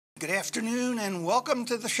Good afternoon and welcome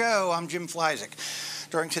to the show. I'm Jim Flyzik.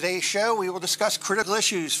 During today's show, we will discuss critical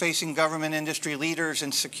issues facing government industry leaders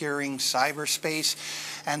in securing cyberspace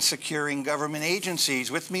and securing government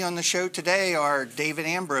agencies. With me on the show today are David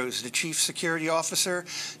Ambrose, the Chief Security Officer,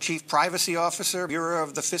 Chief Privacy Officer, Bureau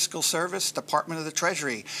of the Fiscal Service, Department of the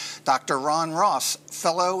Treasury, Dr. Ron Ross,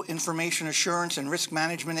 Fellow Information Assurance and Risk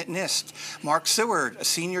Management at NIST, Mark Seward, a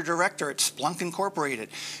Senior Director at Splunk Incorporated,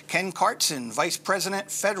 Ken Kartsen, Vice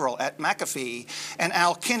President Federal at McAfee, and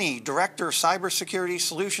Al Kinney, Director of Cybersecurity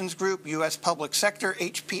Solutions Group, U.S. Public Sector,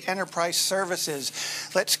 HP Enterprise Services.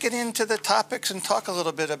 Let's get into the topics and talk a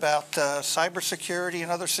little bit about cybersecurity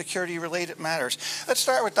and other security-related matters. Let's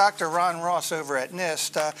start with Dr. Ron Ross over at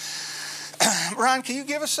NIST. Ron, can you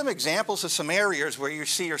give us some examples of some areas where you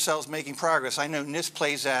see yourselves making progress? I know NIST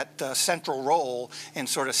plays that central role in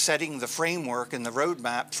sort of setting the framework and the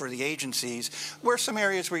roadmap for the agencies. Where are some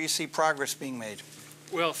areas where you see progress being made?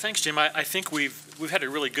 Well, thanks, Jim. I think we've had a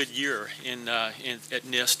really good year at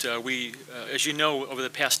NIST. As you know, over the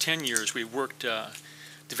past 10 years, we've worked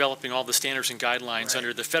developing all the standards and guidelines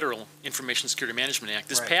under the Federal Information Security Management Act.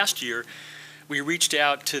 This past year, we reached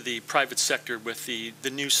out to the private sector with the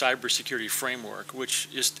new cybersecurity framework, which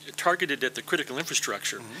is targeted at the critical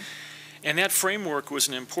infrastructure. And that framework was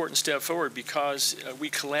an important step forward because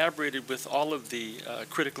we collaborated with all of the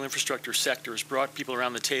critical infrastructure sectors, brought people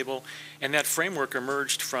around the table, and that framework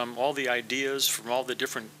emerged from all the ideas from all the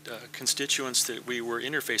different constituents that we were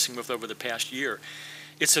interfacing with over the past year.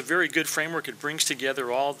 It's a very good framework. It brings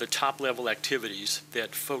together all the top-level activities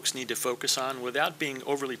that folks need to focus on without being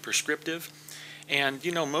overly prescriptive. And,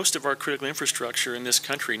 you know, most of our critical infrastructure in this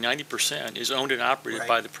country, 90%, is owned and operated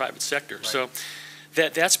by the private sector. So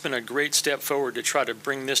that's been a great step forward to try to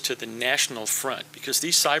bring this to the national front, because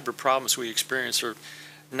these cyber problems we experience are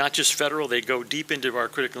not just federal. They go deep into our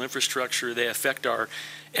critical infrastructure. They affect our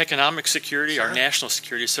economic security, our national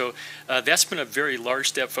security. So that's been a very large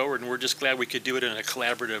step forward, and we're just glad we could do it in a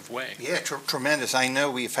collaborative way. Yeah, tremendous. I know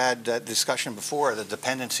we've had discussion before, the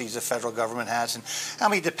dependencies the federal government has and how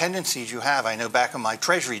many dependencies you have. I know back in my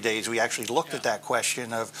Treasury days, we actually looked at that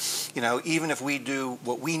question of, you know, even if we do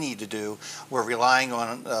what we need to do, we're relying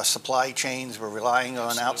on supply chains, we're relying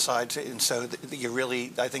on outside, and so you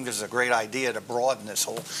really, I think this is a great idea to broaden this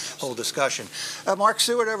whole discussion. Mark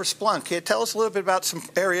Seward over Splunk, can you tell us a little bit about some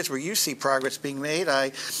areas where you see progress being made?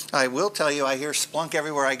 I will tell you, I hear Splunk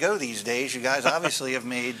everywhere I go these days. You guys obviously have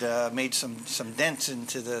made some dents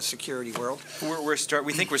into the security world.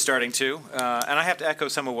 We think we're starting to, and I have to echo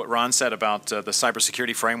some of what Ron said about the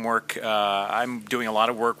cybersecurity framework. I'm doing a lot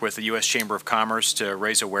of work with the U.S. Chamber of Commerce to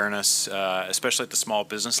raise awareness, especially at the small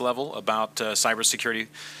business level, about cybersecurity,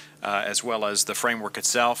 as well as the framework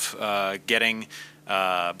itself,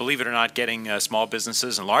 believe it or not, getting small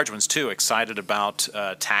businesses and large ones too excited about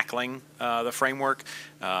tackling the framework,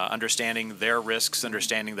 understanding their risks,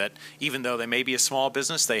 understanding that even though they may be a small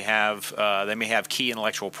business, they may have key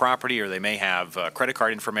intellectual property, or they may have credit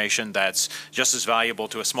card information that's just as valuable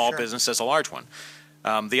to a small business as a large one.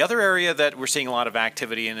 The other area that we're seeing a lot of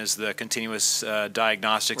activity in is the continuous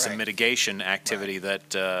diagnostics and mitigation activity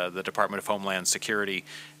that the Department of Homeland Security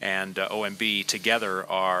and OMB together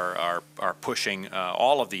are pushing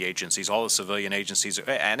all of the agencies, all the civilian agencies,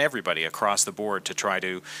 and everybody across the board to try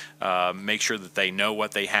to make sure that they know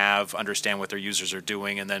what they have, understand what their users are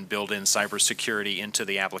doing, and then build in cybersecurity into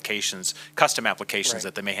the applications, custom applications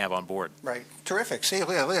that they may have on board. Right. Terrific. See, look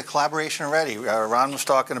at collaboration already. Ron was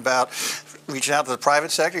talking about reaching out to the private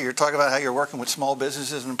sector. You're talking about how you're working with small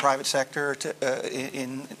businesses in the private sector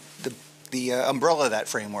in the umbrella of that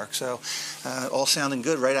framework. So all sounding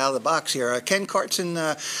good right out of the box here. Ken Kartsen,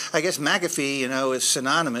 I guess McAfee, you know, is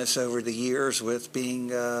synonymous over the years with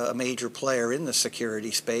being a major player in the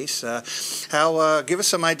security space. Give us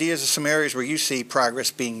some ideas of some areas where you see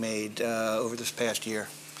progress being made over this past year.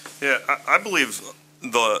 Yeah, I believe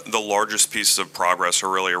the largest pieces of progress are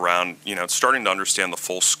really around, you know, starting to understand the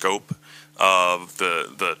full scope of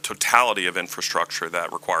the totality of infrastructure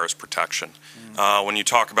that requires protection. When you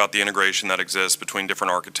talk about the integration that exists between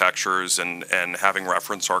different architectures and having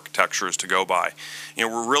reference architectures to go by, you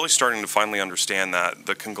know, we're really starting to finally understand that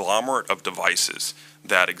the conglomerate of devices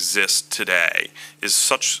that exist today is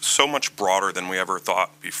so much broader than we ever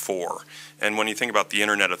thought before. And when you think about the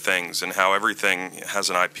Internet of Things and how everything has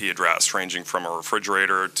an IP address ranging from a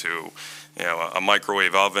refrigerator to a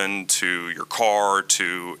microwave oven to your car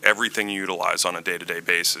to everything you utilize on a day-to-day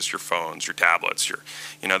basis, your phones, your tablets,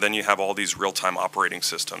 then you have all these real-time operating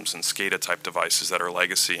systems and SCADA type devices that are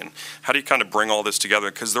legacy. And how do you kind of bring all this together?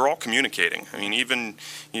 Because they're all communicating. I mean, even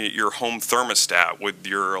your home thermostat with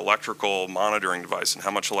your electrical monitoring device and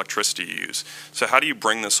how much electricity you use. So how do you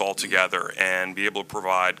bring this all together and be able to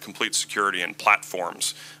provide complete security and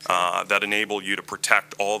platforms that enable you to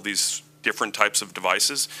protect all of these different types of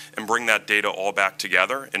devices and bring that data all back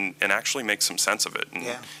together and actually make some sense of it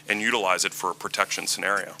and utilize it for a protection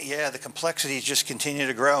scenario? Yeah, the complexities just continue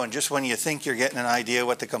to grow, and just when you think you're getting an idea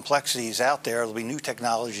what the complexity is out there, there'll be new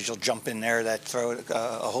technologies you'll jump in there that throw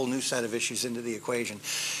a whole new set of issues into the equation.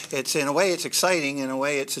 It's, in a way, it's exciting. In a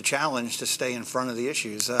way, it's a challenge to stay in front of the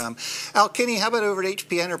issues. Al Kinney, how about over at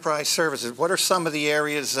HP Enterprise Services? What are some of the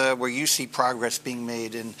areas where you see progress being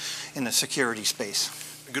made in the security space?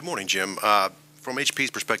 Good morning, Jim. From HP's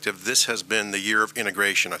perspective, this has been the year of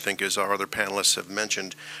integration. I think, as our other panelists have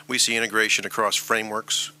mentioned, we see integration across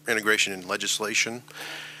frameworks, integration in legislation,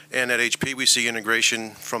 and at HP we see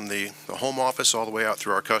integration from the home office all the way out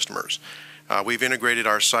through our customers. We've integrated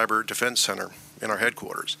our cyber defense center in our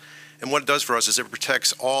headquarters. And what it does for us is it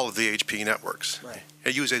protects all of the HP networks. Right.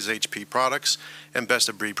 It uses HP products and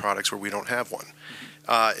best-of-breed products where we don't have one.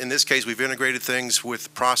 In this case, we've integrated things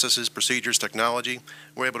with processes, procedures, technology.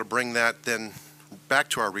 We're able to bring that then back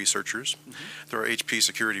to our researchers through our HP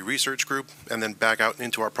Security Research Group, and then back out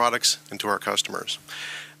into our products and to our customers.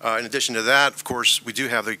 In addition to that, of course, we do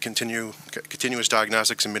have the continuous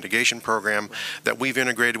diagnostics and mitigation program that we've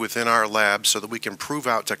integrated within our labs so that we can prove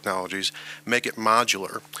out technologies, make it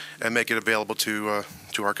modular, and make it available to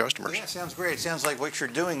our customers. Yeah, sounds great. It sounds like what you're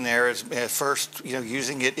doing there is first,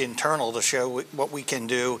 using it internal to show what we can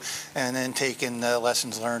do, and then taking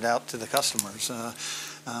lessons learned out to the customers.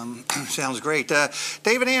 Sounds great.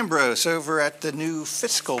 David Ambrose over at the new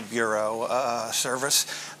Fiscal Bureau service,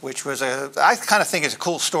 which was I kind of think is a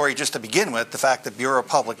cool story just to begin with, the fact that Bureau of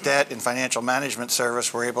Public Debt and Financial Management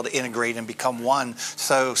Service were able to integrate and become one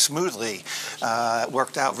so smoothly. It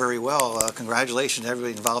worked out very well. Congratulations to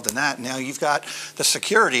everybody involved in that. Now you've got the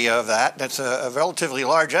security of that. That's a relatively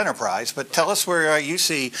large enterprise, but tell us where you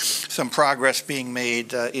see some progress being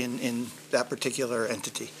made in that particular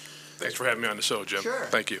entity. Thanks for having me on the show, Jim. Sure.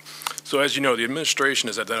 Thank you. So as you know, the administration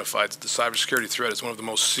has identified that the cybersecurity threat is one of the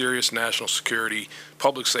most serious national security,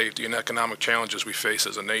 public safety, and economic challenges we face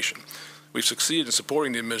as a nation. We've succeeded in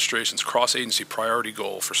supporting the administration's cross-agency priority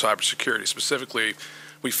goal for cybersecurity. Specifically,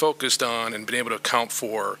 we focused on and been able to account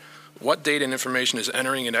for what data and information is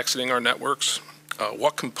entering and exiting our networks,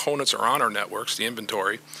 what components are on our networks, the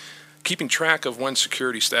inventory, keeping track of when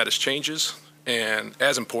security status changes, and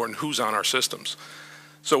as important, who's on our systems.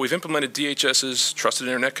 So we've implemented DHS's Trusted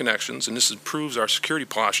Internet Connections, and this improves our security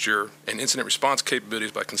posture and incident response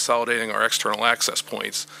capabilities by consolidating our external access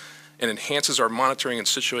points, and enhances our monitoring and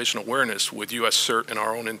situational awareness with U.S. CERT and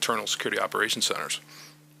our own internal security operations centers.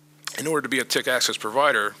 In order to be a TIC access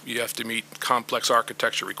provider, you have to meet complex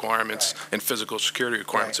architecture requirements and physical security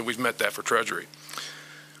requirements, and we've met that for Treasury.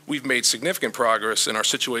 We've made significant progress in our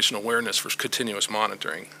situational awareness for continuous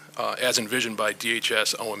monitoring, as envisioned by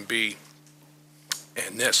DHS, OMB,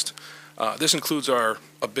 and NIST. This includes our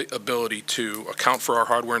ability to account for our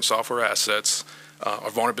hardware and software assets, our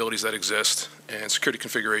vulnerabilities that exist, and security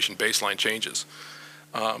configuration baseline changes.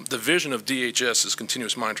 The vision of DHS's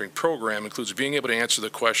continuous monitoring program includes being able to answer the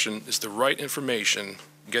question, is the right information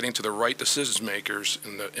getting to the right decision makers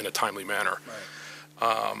in a timely manner?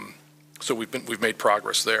 Right. So we've made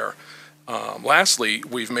progress there. Lastly,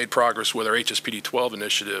 we've made progress with our HSPD-12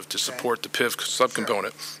 initiative to support the PIV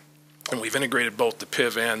subcomponent. Sure. And we've integrated both the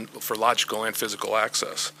PIV and for logical and physical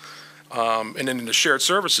access. And then in the Shared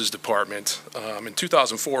Services Department, in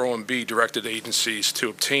 2004, OMB directed agencies to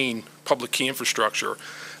obtain public key infrastructure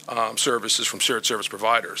services from shared service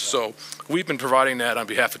providers. So we've been providing that on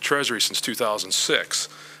behalf of Treasury since 2006.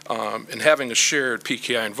 And having a shared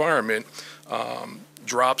PKI environment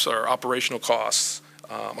drops our operational costs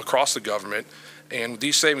across the government. And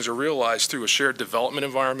these savings are realized through a shared development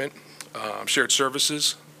environment, shared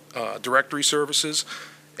services, directory services,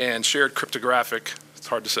 and shared cryptographic, it's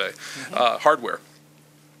hard to say, hardware.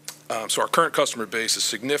 So our current customer base is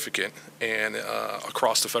significant and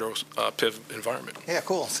across the federal PIV environment. Yeah,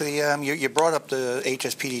 cool. So you brought up the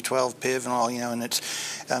HSPD-12 PIV and all, and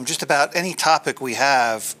it's just about any topic we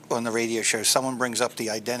have on the radio show, someone brings up the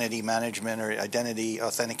identity management or identity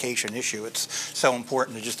authentication issue. It's so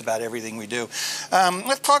important to just about everything we do.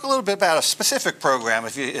 Let's talk a little bit about a specific program,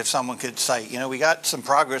 if someone could cite. We got some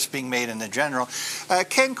progress being made in the general.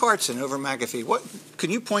 Ken Kartsen over McAfee, can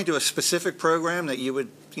you point to a specific program that you would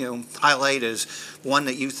highlight as one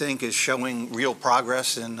that you think is showing real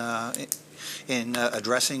progress in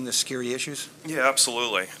addressing the security issues? Yeah,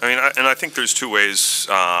 absolutely. I mean, I think there's two ways,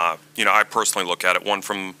 I personally look at it. One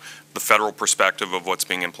from the federal perspective of what's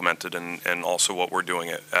being implemented and also what we're doing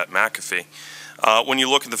at McAfee. When you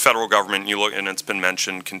look at the federal government, and it's been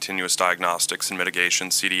mentioned, continuous diagnostics and mitigation,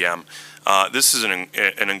 CDM, this is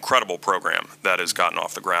an incredible program that has gotten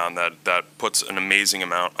off the ground that puts an amazing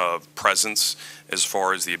amount of presence as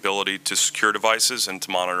far as the ability to secure devices and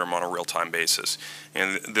to monitor them on a real-time basis.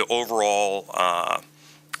 And the overall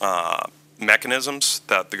mechanisms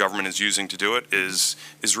that the government is using to do it is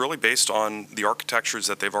really based on the architectures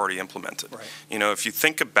that they've already implemented. Right. If you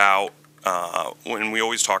think about, when we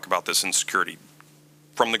always talk about this in security,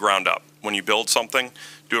 from the ground up. When you build something,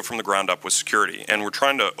 do it from the ground up with security. And we're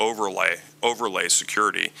trying to overlay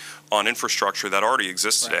security on infrastructure that already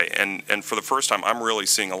exists today. And for the first time, I'm really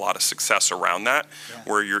seeing a lot of success around that,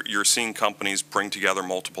 where you're seeing companies bring together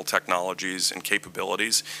multiple technologies and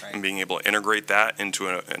capabilities and being able to integrate that into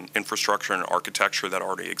an infrastructure and architecture that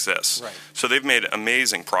already exists. Right. So they've made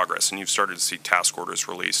amazing progress, and you've started to see task orders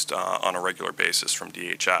released on a regular basis from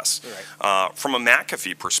DHS. Right. From a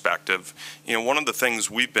McAfee perspective, one of the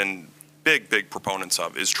things we've been big proponents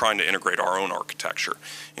of is trying to integrate our own architecture.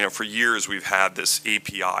 For years we've had this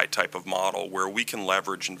API type of model where we can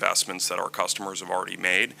leverage investments that our customers have already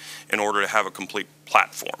made in order to have a complete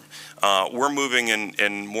platform. We're moving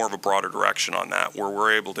in more of a broader direction on that, where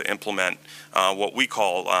we're able to implement what we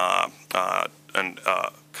call kind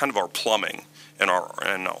of our plumbing and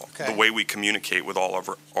the way we communicate with all of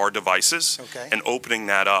our devices, and opening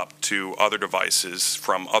that up to other devices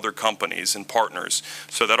from other companies and partners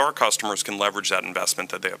so that our customers can leverage that investment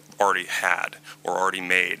that they've already had or already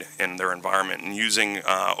made in their environment, and using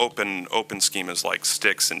open schemas like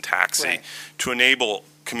Stix and Taxi to enable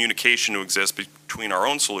communication to exist between our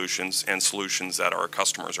own solutions and solutions that our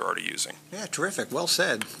customers are already using. Yeah, terrific. Well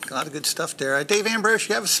said. A lot of good stuff there. Dave Ambrose,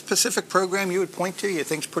 you have a specific program you would point to you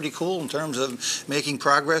think's pretty cool in terms of making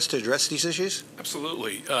progress to address these issues?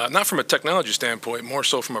 Absolutely. Not from a technology standpoint, more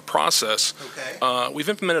so from a process. We've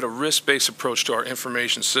implemented a risk-based approach to our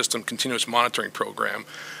information system continuous monitoring program.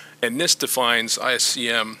 And NIST defines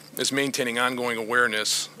ISCM as maintaining ongoing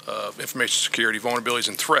awareness of information security, vulnerabilities,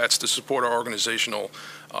 and threats to support our organizational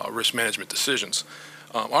risk management decisions.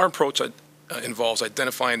 Our approach involves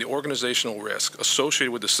identifying the organizational risk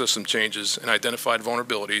associated with the system changes and identified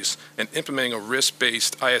vulnerabilities, and implementing a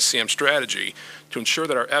risk-based ISCM strategy to ensure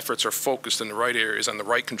that our efforts are focused in the right areas and the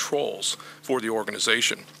right controls for the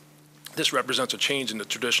organization. This represents a change in the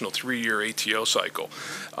traditional 3-year ATO cycle.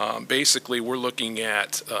 Basically, we're looking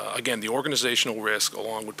at, again, the organizational risk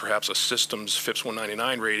along with perhaps a systems FIPS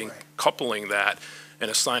 199 rating, coupling that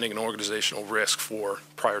and assigning an organizational risk for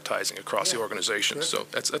prioritizing across the organization. So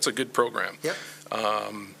that's a good program.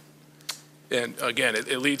 And again,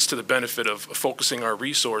 it leads to the benefit of focusing our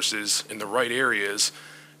resources in the right areas,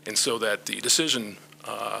 and so that the decision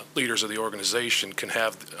leaders of the organization can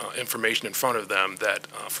have information in front of them that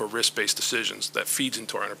for risk-based decisions that feeds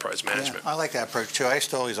into our enterprise management. I like that approach too. I used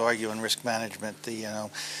to always argue in risk management,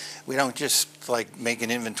 we don't just make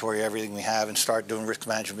an inventory of everything we have and start doing risk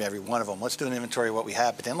management of every one of them. Let's do an inventory of what we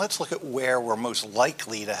have, but then let's look at where we're most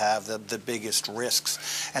likely to have the biggest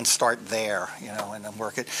risks and start there, and then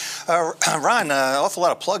work it. Ron, an awful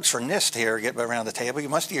lot of plugs for NIST here get around the table.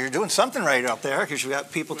 You're doing something right out there, because you've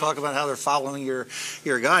got people talking about how they're following your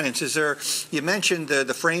guidance. You mentioned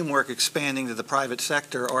the framework expanding to the private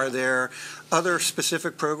sector. Are there other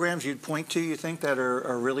specific programs you'd point to, you think, that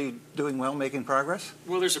are really doing well, making progress?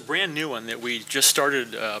 Well, there's a brand new one that we just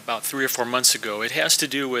started about 3 or 4 months ago. It has to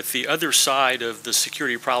do with the other side of the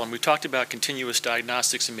security problem. We talked about continuous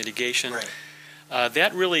diagnostics and mitigation.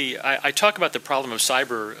 That really, I talk about the problem of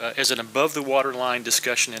cyber as an above the waterline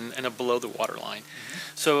discussion and a below the waterline.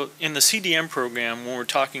 So in the CDM program, when we're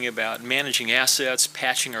talking about managing assets,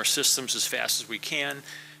 patching our systems as fast as we can,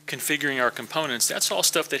 configuring our components, that's all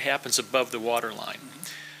stuff that happens above the waterline.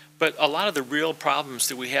 But a lot of the real problems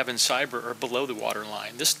that we have in cyber are below the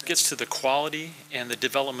waterline. This gets to the quality and the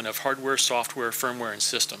development of hardware, software, firmware, and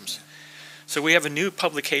systems. So we have a new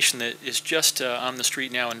publication that is just on the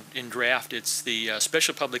street now in draft. It's the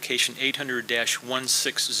special publication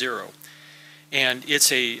 800-160. And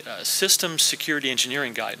it's a systems security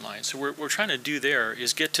engineering guideline. So what we're trying to do there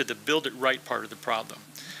is get to the build it right part of the problem.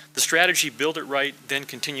 The strategy, build it right, then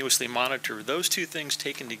continuously monitor. Those two things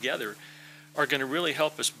taken together are going to really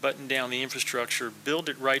help us button down the infrastructure, build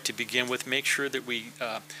it right to begin with, make sure that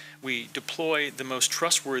we deploy the most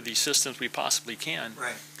trustworthy systems we possibly can.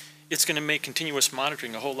 It's going to make continuous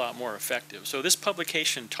monitoring a whole lot more effective. So this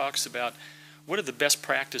publication talks about what are the best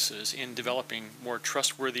practices in developing more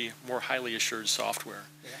trustworthy, more highly assured software?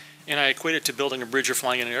 Yeah. And I equate it to building a bridge or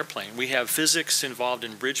flying an airplane. We have physics involved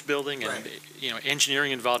in bridge building and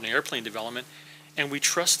engineering involved in airplane development, and we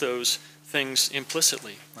trust those things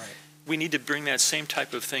implicitly. Right. We need to bring that same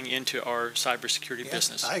type of thing into our cybersecurity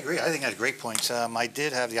business. I agree. I think that's great points. I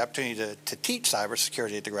did have the opportunity to teach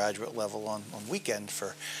cybersecurity at the graduate level on weekend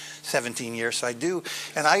for 17 years, so I do.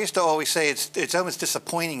 And I used to always say it's almost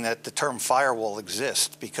disappointing that the term firewall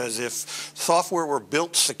exists, because if software were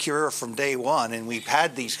built secure from day one and we've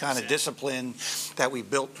had these kind of discipline that we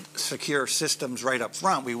built secure systems right up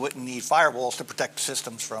front, we wouldn't need firewalls to protect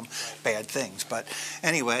systems from bad things. But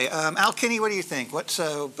anyway, Al Kinney, what do you think?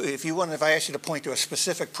 If I asked you to point to a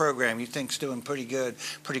specific program you think's doing pretty good,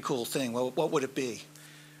 pretty cool thing, what would it be?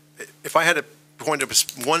 If I had to point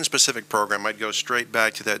to one specific program, I'd go straight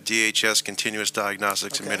back to that DHS Continuous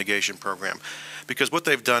Diagnostics and Mitigation Program, because what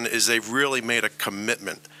they've done is they've really made a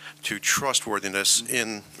commitment to trustworthiness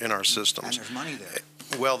in our systems. And there's money there.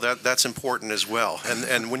 Well, that's important as well.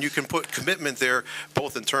 And when you can put commitment there,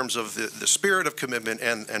 both in terms of the spirit of commitment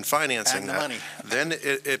and financing and the money, then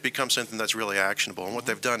it becomes something that's really actionable. And what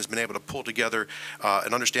they've done is been able to pull together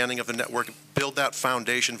an understanding of the network, build that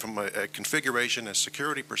foundation from a configuration and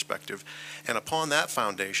security perspective. And upon that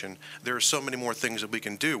foundation, there are so many more things that we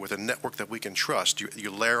can do with a network that we can trust.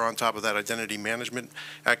 You layer on top of that identity management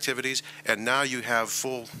activities, and now you have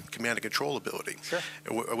full command and control ability.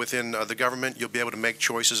 Sure. Within the government, you'll be able to make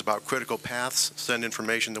choices about critical paths, send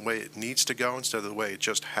information the way it needs to go instead of the way it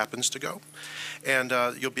just happens to go. And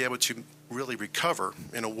you'll be able to really recover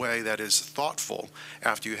in a way that is thoughtful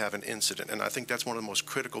after you have an incident. And I think that's one of the most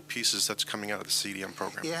critical pieces that's coming out of the CDM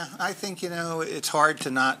program. Yeah, I think, it's hard to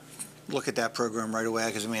not look at that program right away,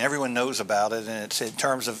 because everyone knows about it, and it's in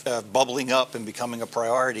terms of bubbling up and becoming a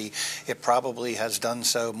priority, it probably has done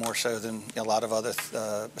so more so than a lot of other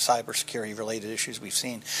cybersecurity related issues we've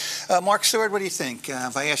seen. Mark Seward, what do you think?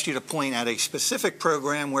 If I asked you to point at a specific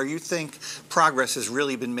program where you think progress has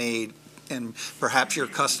really been made, and perhaps your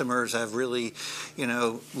customers have really,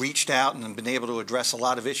 reached out and been able to address a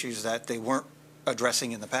lot of issues that they weren't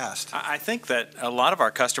addressing in the past? I think that a lot of our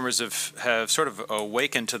customers have sort of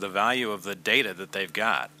awakened to the value of the data that they've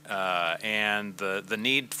got, and the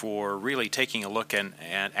need for really taking a look at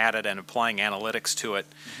it and applying analytics to it.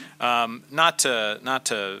 Not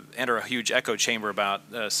to enter a huge echo chamber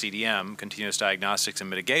about CDM, continuous diagnostics and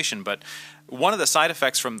mitigation, but one of the side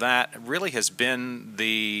effects from that really has been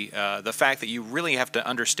the fact that you really have to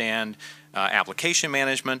understand application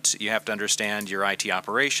management, you have to understand your IT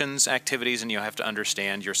operations activities, and you have to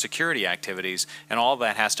understand your security activities, and all of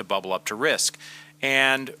that has to bubble up to risk.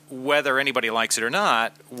 And whether anybody likes it or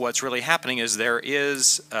not, what's really happening is there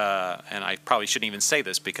is, and I probably shouldn't even say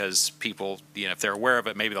this because people, if they're aware of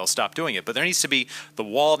it, maybe they'll stop doing it, but there needs to be, the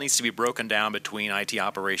wall needs to be broken down between IT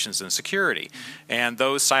operations and security. And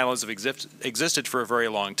those silos have existed for a very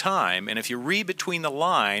long time. And if you read between the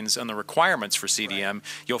lines on the requirements for CDM,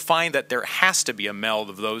 you'll find that there has to be a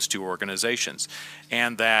meld of those two organizations.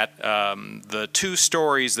 And that the two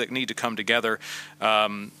stories that need to come together,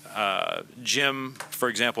 Jim, for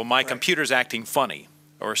example, my computer's acting funny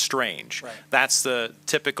or strange. Right. That's the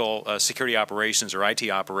typical security operations or IT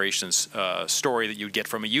operations story that you'd get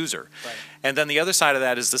from a user. Right. And then the other side of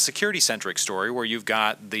that is the security-centric story, where you've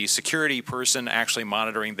got the security person actually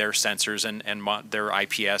monitoring their sensors and their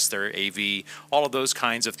IPS, their AV, all of those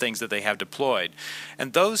kinds of things that they have deployed.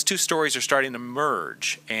 And those two stories are starting to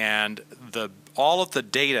merge, and all of the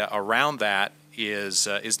data around that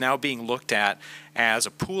is now being looked at as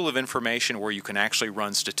a pool of information where you can actually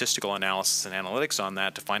run statistical analysis and analytics on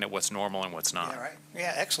that to find out what's normal and what's not. Yeah, right.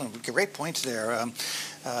 Yeah, excellent. Great points there.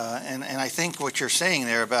 And I think what you're saying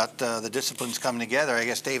there about the disciplines coming together, I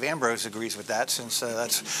guess Dave Ambrose agrees with that, since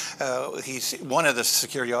he's one of the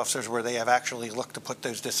security officers where they have actually looked to put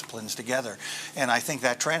those disciplines together. And I think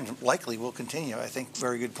that trend likely will continue. I think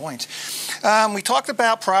very good points. We talked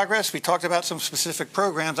about progress. We talked about some specific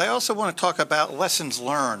programs. I also want to talk about lessons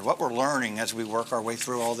learned, what we're learning as we work our way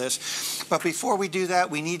through all this. But before we do that,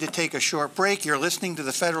 we need to take a short break. You're listening to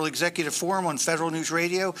the Federal Executive Forum on Federal News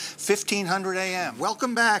Radio, 1500 AM.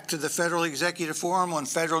 Welcome back to the Federal Executive Forum on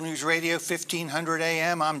Federal News Radio, 1500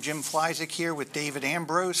 AM. I'm Jim Flyzik here with David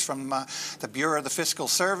Ambrose from the Bureau of the Fiscal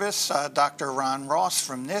Service, Dr. Ron Ross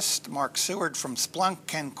from NIST, Mark Seward from Splunk,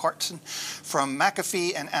 Ken Kartsen from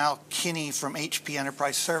McAfee, and Al Kinney from HP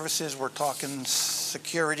Enterprise Services. We're talking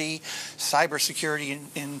security, cybersecurity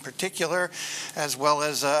in particular. as well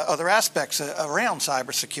as other aspects around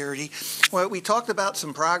cybersecurity. Well, we talked about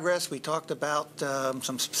some progress. We talked about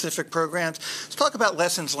some specific programs. Let's talk about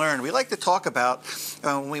lessons learned. We like to talk about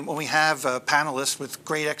when we have panelists with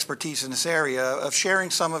great expertise in this area of sharing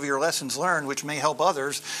some of your lessons learned, which may help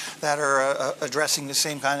others that are addressing the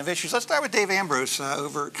same kind of issues. Let's start with Dave Ambrose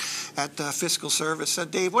over at Fiscal Service.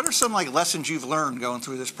 Dave, what are some lessons you've learned going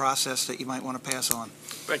through this process that you might want to pass on?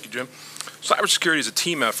 Thank you, Jim. Cybersecurity is a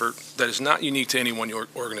team effort that is not unique to any one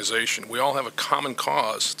organization. We all have a common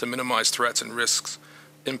cause to minimize threats and risks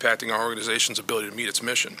impacting our organization's ability to meet its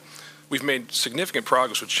mission. We've made significant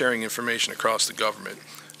progress with sharing information across the government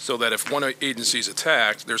so that if one agency is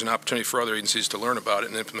attacked, there's an opportunity for other agencies to learn about it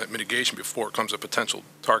and implement mitigation before it becomes a potential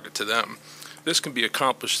target to them. This can be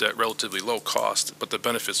accomplished at relatively low cost, but the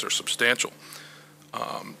benefits are substantial.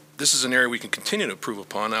 This is an area we can continue to improve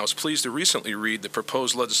upon. I was pleased to recently read the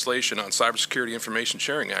proposed legislation on Cybersecurity Information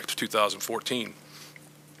Sharing Act of 2014.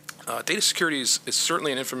 Data security is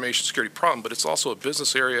certainly an information security problem, but it's also a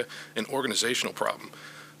business area and organizational problem.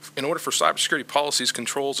 In order for cybersecurity policies,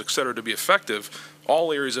 controls, et cetera, to be effective,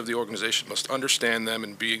 all areas of the organization must understand them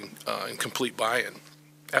and be in complete buy-in.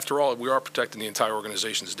 After all, we are protecting the entire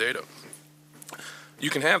organization's data. You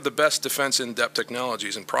can have the best defense in-depth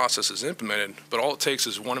technologies and processes implemented, but all it takes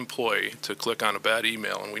is one employee to click on a bad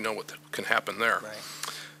email, and we know what can happen there.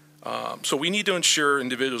 Right. So we need to ensure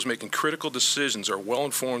individuals making critical decisions are well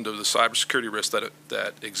informed of the cybersecurity risks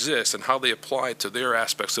that exist and how they apply to their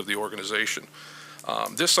aspects of the organization.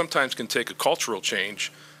 This sometimes can take a cultural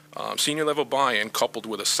change. Senior level buy-in coupled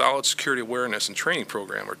with a solid security awareness and training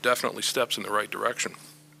program are definitely steps in the right direction.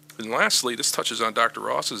 And lastly, this touches on Dr.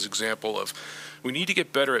 Ross's example of we need to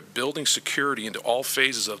get better at building security into all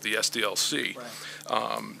phases of the SDLC.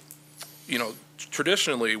 Right.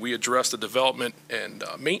 Traditionally we address the development and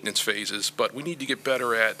maintenance phases, but we need to get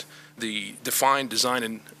better at the define, design,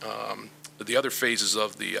 and the other phases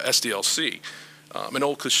of the SDLC. An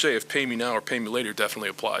old cliche of pay me now or pay me later definitely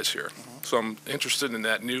applies here. So I'm interested in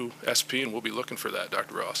that new SP, and we'll be looking for that,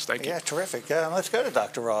 Dr. Ross. Thank you. Yeah, terrific. Let's go to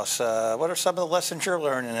Dr. Ross. What are some of the lessons you're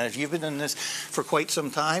learning? As you've been in this for quite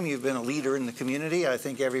some time, you've been a leader in the community. I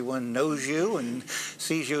think everyone knows you and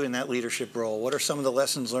sees you in that leadership role. What are some of the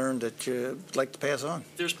lessons learned that you'd like to pass on?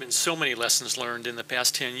 There's been so many lessons learned in the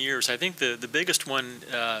past 10 years. I think the biggest one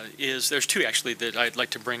is, there's two actually that I'd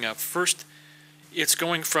like to bring up. First, it's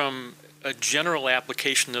going from a general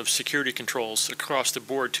application of security controls across the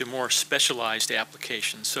board to more specialized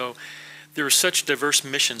applications. So there are such diverse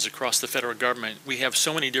missions across the federal government. We have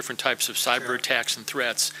so many different types of cyber attacks and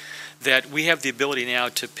threats that we have the ability now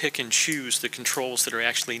to pick and choose the controls that are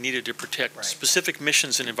actually needed to protect specific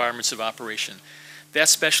missions and environments of operation. That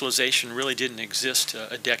specialization really didn't exist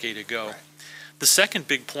a decade ago. Right. The second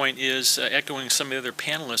big point is, echoing some of the other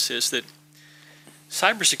panelists, is that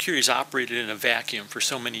cybersecurity has operated in a vacuum for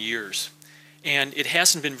so many years, and it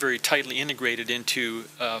hasn't been very tightly integrated into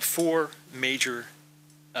four major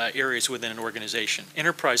areas within an organization.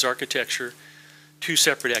 Enterprise architecture, two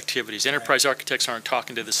separate activities. Enterprise architects aren't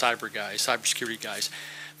talking to the cybersecurity guys.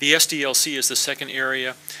 The SDLC is the second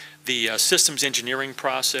area, the systems engineering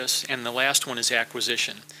process, and the last one is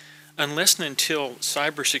acquisition. Unless and until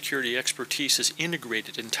cybersecurity expertise is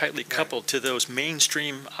integrated and tightly coupled to those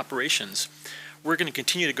mainstream operations, we're going to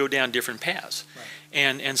continue to go down different paths. Right.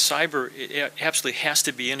 And cyber, it absolutely has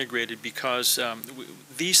to be integrated because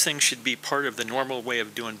these things should be part of the normal way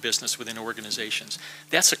of doing business within organizations.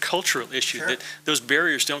 That's a cultural issue. Sure. That those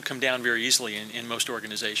barriers don't come down very easily in most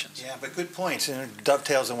organizations. Yeah, but good points, and it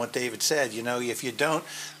dovetails on what David said. If you don't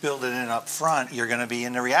build it in up front, you're going to be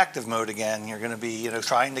in the reactive mode again. You're going to be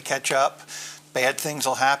trying to catch up. Bad things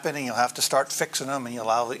will happen, and you'll have to start fixing them, and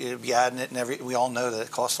you'll be adding it, and we all know that it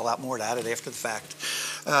costs a lot more to add it after the fact.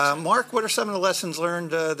 Mark, what are some of the lessons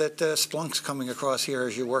learned that Splunk's coming across here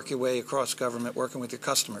as you work your way across government, working with your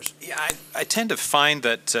customers? Yeah, I tend to find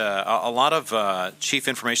that a lot of chief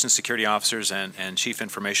information security officers and chief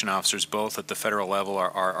information officers, both at the federal level,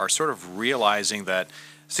 are sort of realizing that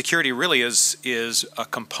security really is a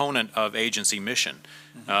component of agency mission.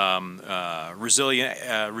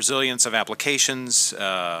 Resilience of applications,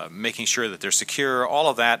 making sure that they're secure, all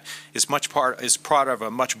of that is part of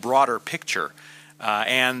a much broader picture.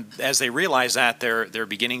 And as they realize that, they're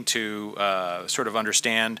beginning to sort of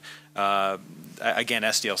understand, again,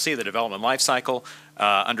 SDLC, the development lifecycle,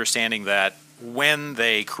 understanding that when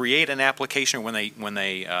they create an application, when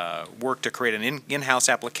they work to create an in-house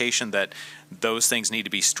application, that those things need to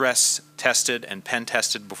be stress tested and pen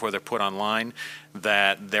tested before they're put online,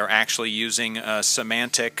 that they're actually using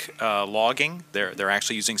semantic logging. They're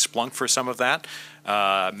actually using Splunk for some of that.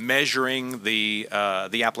 measuring the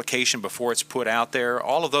application before it's put out there.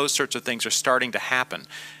 All of those sorts of things are starting to happen.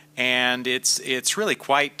 And it's really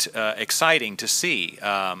quite exciting to see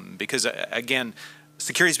because, again,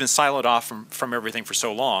 security's been siloed off from everything for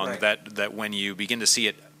so long right. that when you begin to see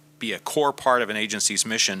it be a core part of an agency's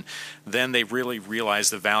mission, then they really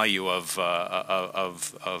realize the value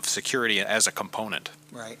of security as a component.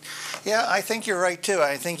 Right. Yeah, I think you're right, too.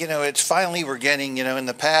 I think, it's finally we're getting, in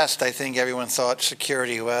the past, I think everyone thought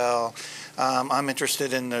security, well, I'm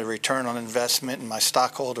interested in the return on investment and my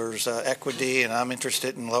stockholders' equity, and I'm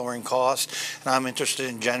interested in lowering costs, and I'm interested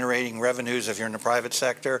in generating revenues if you're in the private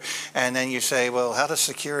sector. And then you say, well, how does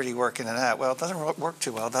security work into that? Well, it doesn't work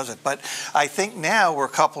too well, does it? But I think now we're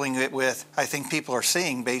coupling it with, I think people are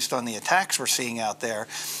seeing, based on the attacks we're seeing out there,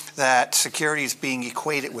 that security is being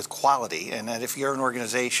equated with quality, and that if you're an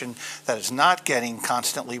organization that is not getting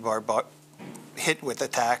constantly hit with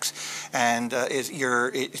attacks, and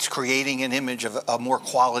it's creating an image of a more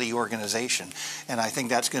quality organization. And I think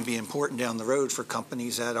that's going to be important down the road for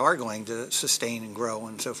companies that are going to sustain and grow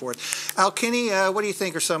and so forth. Al Kinney, what do you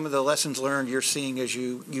think are some of the lessons learned you're seeing as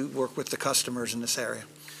you work with the customers in this area?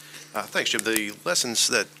 Thanks, Jim. The lessons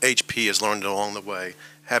that HP has learned along the way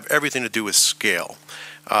have everything to do with scale.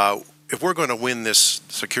 If we're going to win this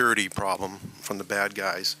security problem from the bad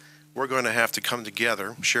guys, we're going to have to come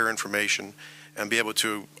together, share information, and be able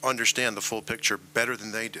to understand the full picture better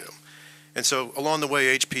than they do. And so along the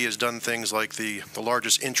way, HP has done things like the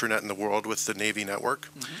largest intranet in the world with the Navy network.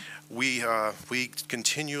 Mm-hmm. We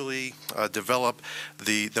continually develop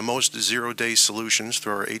the most zero-day solutions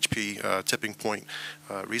through our HP Tipping Point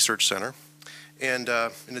Research Center. And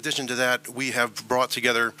in addition to that, we have brought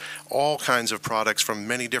together all kinds of products from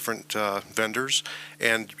many different vendors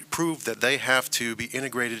and proved that they have to be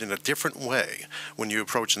integrated in a different way when you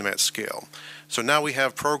approach them at scale. So now we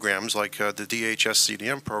have programs like the DHS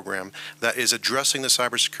CDM program that is addressing the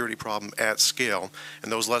cybersecurity problem at scale,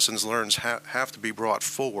 and those lessons learned have to be brought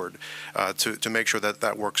forward to make sure that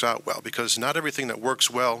that works out well, because not everything that works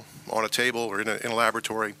well on a table or in a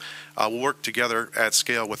laboratory will work together at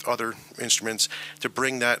scale with other instruments to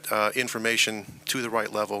bring that information to the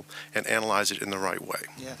right level and analyze it in the right way.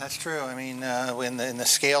 Yeah, that's true. I mean, when the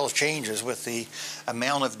scale changes with the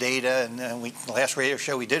amount of data, and the last radio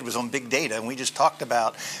show we did was on big data, and we just talked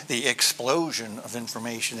about the explosion of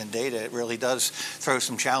information and data. It really does throw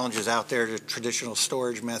some challenges out there to traditional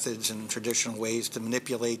storage methods and traditional ways to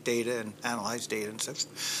manipulate data and analyze data and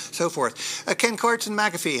so forth. Ken Kartsen,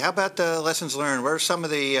 McAfee, how about the lessons learned? What are some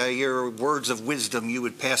of your words of wisdom you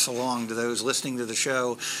would pass along to those listening to the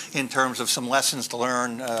show in terms of some lessons to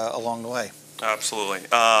learn along the way? Absolutely.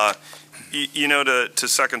 To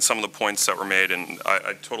second some of the points that were made, and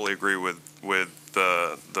I totally agree with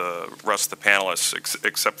the rest of the panelists,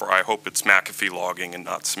 except for I hope it's McAfee logging and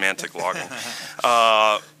not semantic logging.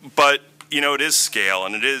 But it is scale,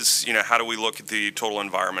 and it is, how do we look at the total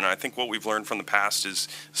environment? And I think what we've learned from the past is,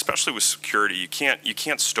 especially with security, you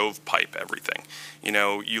can't stovepipe everything.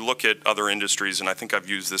 You look at other industries, and I think I've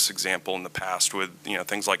used this example in the past with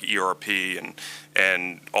things like ERP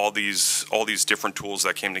and all these different tools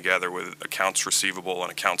that came together with accounts receivable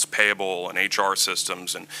and accounts payable and HR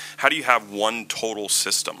systems, and how do you have one total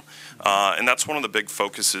system? And that's one of the big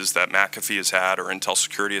focuses that McAfee has had or Intel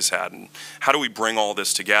Security has had. And how do we bring all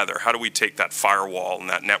this together? How do we take that firewall and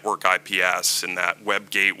that network IPS and that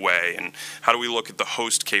web gateway, and how do we look at the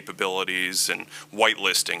host capabilities and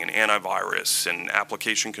whitelisting and antivirus and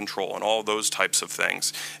application control and all those types of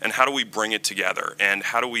things? And how do we bring it together? And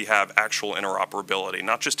how do we have actual interoperability,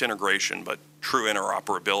 not just integration, but true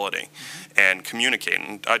interoperability and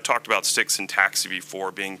communicating? I talked about Styx and Taxi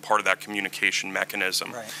before being part of that communication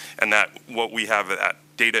mechanism, right. And that what we have that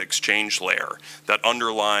data exchange layer, that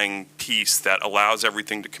underlying piece that allows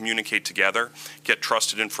everything to communicate together, get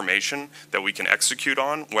trusted information that we can execute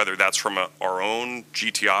on, whether that's from our own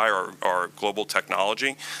GTI or our global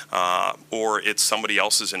technology, or it's somebody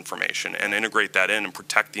else's information, and integrate that in and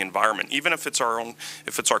protect the environment, even if it's our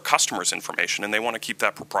customers' information and they want to keep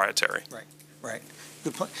that proprietary. Right.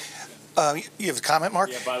 Good point. You have a comment,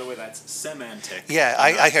 Mark? Yeah, by the way, that's semantic. Yeah,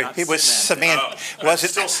 I heard it was semantic. Was it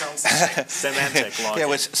still sounds the same. Semantic logic. Yeah, it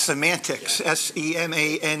was semantics, Yeah.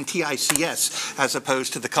 SEMANTICS, as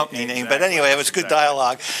opposed to the company name. But Exactly. anyway, it was good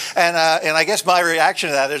dialogue. And I guess my reaction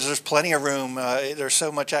to that is there's plenty of room. There's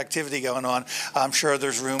so much activity going on. I'm sure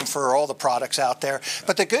there's room for all the products out there.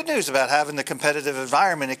 But the good news about having the competitive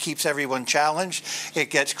environment, it keeps everyone challenged. It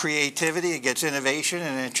gets creativity, it gets innovation,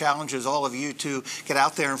 and it challenges all of you to get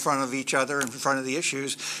out there in front of each other, in front of the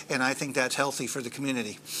issues. And I think that's healthy for the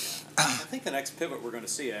community. I think the next pivot we're going to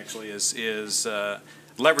see actually is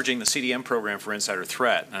leveraging the CDM program for insider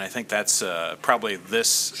threat, and I think that's probably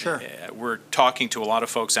this. Sure. We're talking to a lot of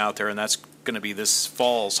folks out there, and that's going to be this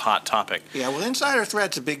fall's hot topic. Yeah, well, insider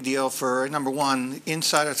threat's a big deal for, number one,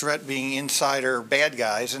 insider threat being insider bad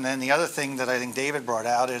guys, and then the other thing that I think David brought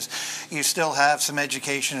out is you still have some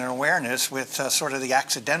education and awareness with sort of the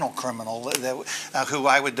accidental criminal, that, who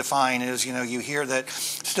I would define as, you know, you hear that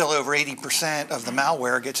still over 80% of the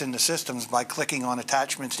malware gets into systems by clicking on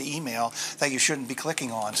attachments to email that you shouldn't be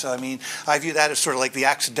clicking on. So, I mean, I view that as sort of like the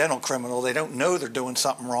accidental criminal. They don't know they're doing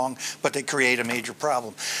something wrong, but they create a major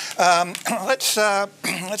problem. Let's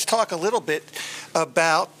talk a little bit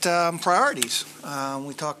about priorities.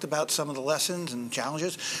 We talked about some of the lessons and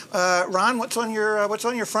challenges. Ron, what's on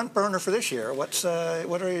your front burner for this year? What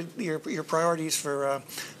are your priorities for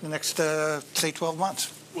the next say 12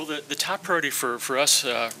 months? Well, the top priority for us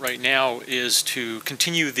right now is to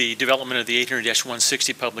continue the development of the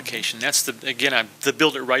 800-160 publication. That's the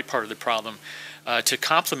build it right part of the problem. To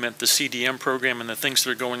complement the CDM program and the things that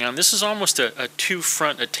are going on. This is almost a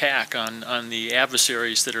two-front attack on the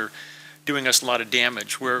adversaries that are doing us a lot of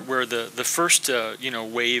damage, where the first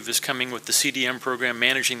wave is coming with the CDM program,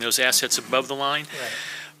 managing those assets above the line. Right.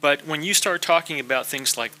 But when you start talking about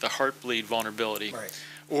things like the Heartbleed vulnerability, Right.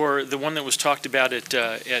 or the one that was talked about at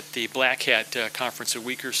the Black Hat conference a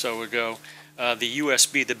week or so ago, the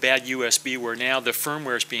USB, the bad USB, where now the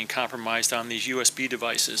firmware is being compromised on these USB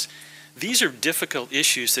devices. These are difficult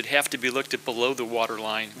issues that have to be looked at below the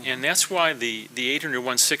waterline, and that's why the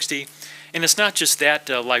 800-160, and it's not just that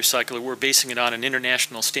life cycle. We're basing it on an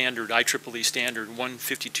international standard, IEEE standard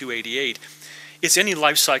 15288. It's any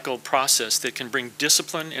life cycle process that can bring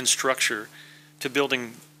discipline and structure to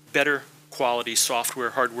building better quality software,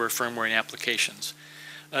 hardware, firmware, and applications.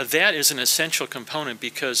 That is an essential component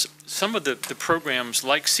because some of the programs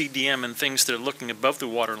like CDM and things that are looking above the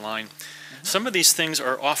waterline, some of these things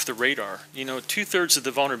are off the radar. You know, 2/3 of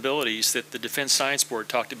the vulnerabilities that the Defense Science Board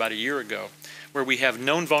talked about a year ago, where we have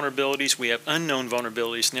known vulnerabilities, we have unknown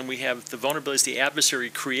vulnerabilities, and then we have the vulnerabilities the adversary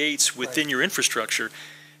creates within your infrastructure,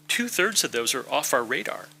 2/3 of those are off our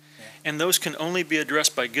radar. And those can only be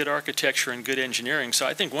addressed by good architecture and good engineering. So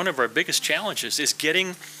I think one of our biggest challenges is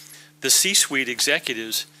getting the C-suite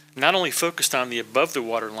executives not only focused on the above the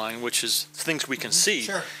waterline, which is things we can see,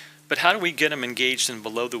 Sure. but how do we get them engaged in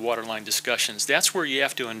below the waterline discussions? That's where you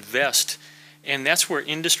have to invest, and that's where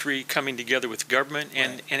industry coming together with government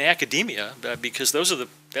and academia, because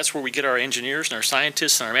that's where we get our engineers and our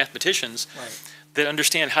scientists and our mathematicians that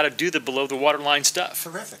understand how to do the below the waterline stuff.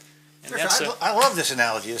 Terrific. And that's I love this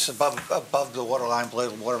analogy. It's above the waterline, below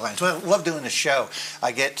the waterline. So I love doing this show.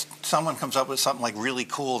 Someone comes up with something like really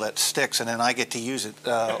cool that sticks, and then I get to use it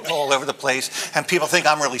all over the place, and people think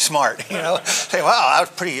I'm really smart. You know, say, "Wow, that was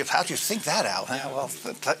pretty. How'd you think that out?" Well,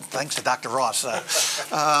 thanks to Dr. Ross.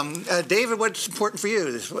 David, what's important for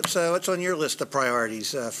you? What's on your list of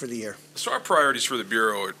priorities for the year? So our priorities for the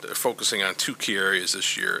Bureau are focusing on two key areas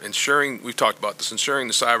this year. We've talked about this, ensuring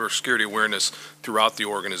the cybersecurity awareness throughout the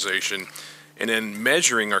organization, and then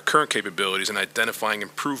measuring our current capabilities and identifying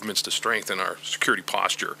improvements to strengthen our security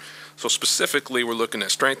posture. So specifically, we're looking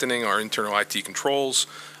at strengthening our internal IT controls,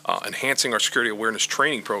 enhancing our security awareness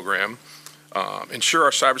training program, ensure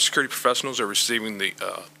our cybersecurity professionals are receiving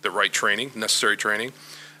the right training, necessary training,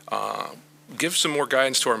 give some more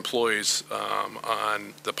guidance to our employees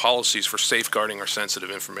on the policies for safeguarding our sensitive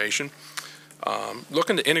information,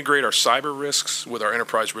 looking to integrate our cyber risks with our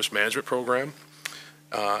enterprise risk management program,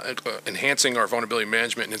 enhancing our vulnerability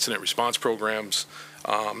management and incident response programs,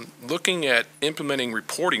 looking at implementing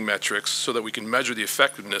reporting metrics so that we can measure the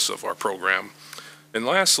effectiveness of our program. And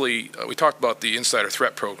lastly, we talked about the insider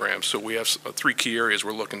threat program. So we have three key areas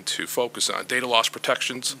we're looking to focus on: data loss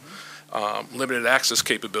protections, limited access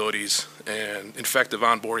capabilities, and effective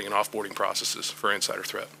onboarding and offboarding processes for insider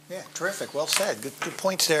threat. Yeah, terrific. Well said. Good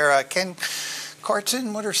points there. Ken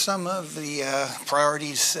Kartsen, what are some of the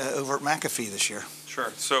priorities over at McAfee this year?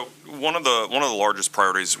 Sure. So one of the largest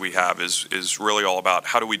priorities we have is really all about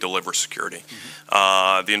how do we deliver security.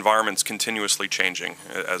 The environment's continuously changing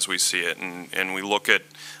as we see it, and we look at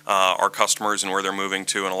our customers and where they're moving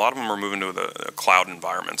to, and a lot of them are moving to the cloud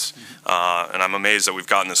environments. And I'm amazed that we've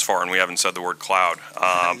gotten this far and we haven't said the word cloud.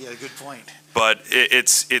 Yeah, good point. But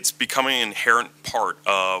it's becoming an inherent part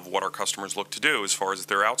of what our customers look to do as far as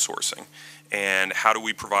their outsourcing. And how do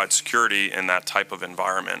we provide security in that type of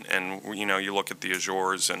environment? And you look at the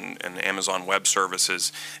Azures and Amazon Web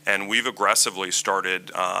Services, and we've aggressively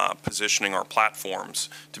started positioning our platforms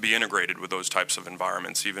to be integrated with those types of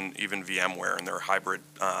environments, even VMware and their hybrid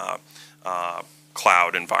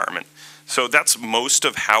cloud environment. So that's most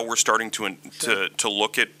of how we're starting to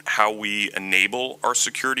look at how we enable our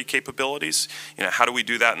security capabilities. How do we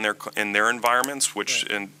do that in their environments, which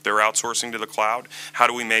they're outsourcing to the cloud? How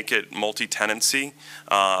do we make it multi-tenancy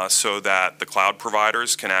so that the cloud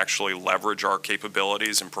providers can actually leverage our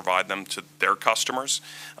capabilities and provide them to their customers,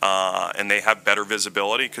 and they have better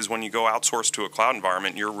visibility? Because when you go outsource to a cloud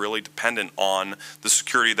environment, you're really dependent on the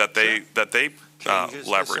security that they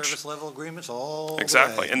leverage. Service level agreements all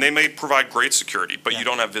exactly, the way. and they may provide great security, but you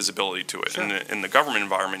don't have visibility to it. Sure. In the government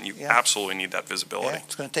environment, you absolutely need that visibility. Yeah,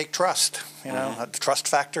 it's going to take trust. The trust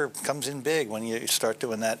factor comes in big when you start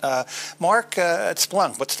doing that. Mark, at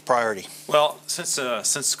Splunk, what's the priority? Well,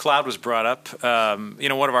 since cloud was brought up,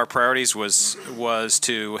 one of our priorities was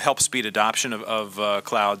to help speed adoption of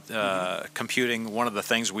cloud computing. One of the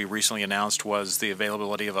things we recently announced was the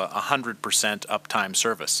availability of 100% uptime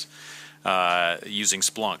service using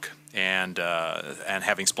Splunk and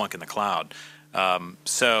having Splunk in the cloud.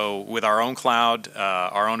 So with our own cloud,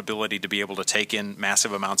 our own ability to be able to take in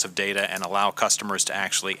massive amounts of data and allow customers to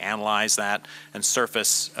actually analyze that and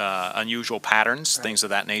surface unusual patterns, things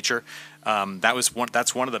of that nature.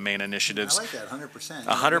 That's one of the main initiatives. I like that, 100%.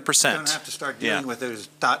 100%. You don't have to start dealing with those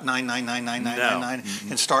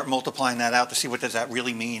 .9999999 and start multiplying that out to see what does that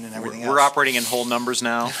really mean and everything else. We're operating in whole numbers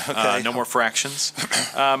now, Okay. no more fractions.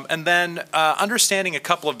 And then understanding a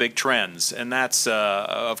couple of big trends, and that's,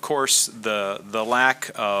 of course, the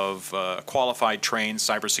lack of qualified, trained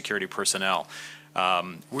cybersecurity personnel.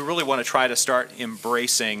 We really want to try to start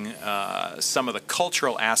embracing some of the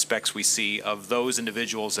cultural aspects we see of those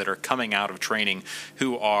individuals that are coming out of training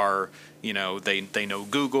who are, they know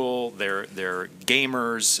Google, they're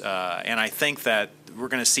gamers, and I think that we're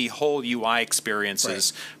going to see whole UI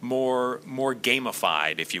experiences more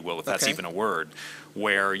gamified, if you will, if that's even a word,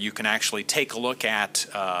 where you can actually take a look at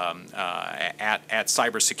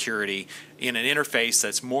cybersecurity in an interface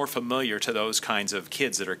that's more familiar to those kinds of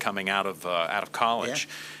kids that are coming out of college.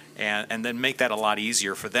 And then make that a lot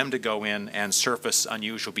easier for them to go in and surface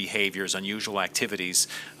unusual behaviors, unusual activities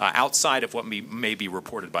outside of what may be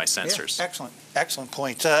reported by sensors. Yeah, excellent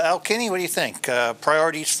point. Al Kinney, what do you think?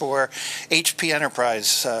 Priorities for HP Enterprise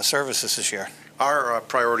services this year? Our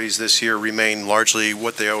priorities this year remain largely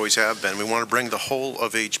what they always have been. We want to bring the whole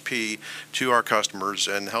of HP to our customers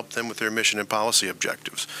and help them with their mission and policy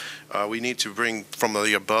objectives. We need to bring from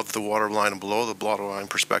the above the waterline and below the waterline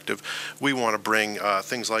perspective. We want to bring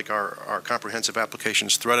things like our comprehensive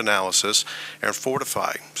applications threat analysis and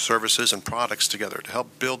fortify services and products together to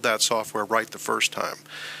help build that software right the first time.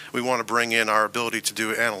 We want to bring in our ability to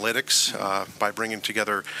do analytics by bringing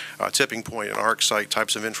together tipping point and ArcSight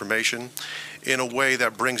types of information in a way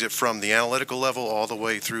that brings it from the analytical level all the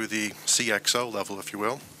way through the CXO level, if you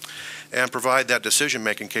will, and provide that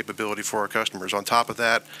decision-making capability for our customers. On top of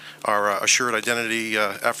that, our assured identity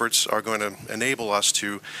efforts are going to enable us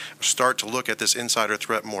to start to look at this insider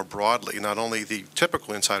threat more broadly, not only the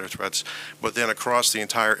typical insider threats, but then across the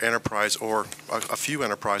entire enterprise or a few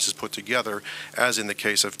enterprises put together, as in the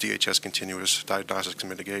case of DHS Continuous Diagnostics and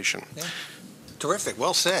Mitigation. Yeah. Terrific.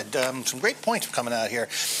 Well said. Some great points coming out here.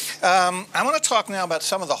 I want to talk now about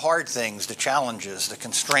some of the hard things, the challenges, the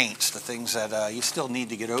constraints, the things that you still need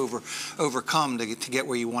to overcome to get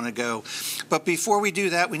where you want to go. But before we do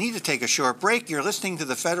that, we need to take a short break. You're listening to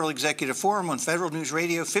the Federal Executive Forum on Federal News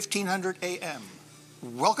Radio, 1500 AM.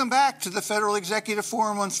 Welcome back to the Federal Executive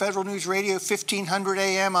Forum on Federal News Radio, 1500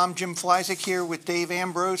 AM. I'm Jim Flyzik here with Dave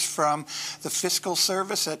Ambrose from the Fiscal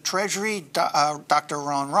Service at Treasury, Dr.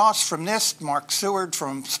 Ron Ross from NIST, Mark Seward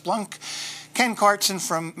from Splunk, Ken Kartsen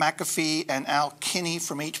from McAfee, and Al Kinney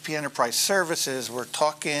from HP Enterprise Services. We're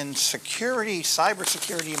talking security,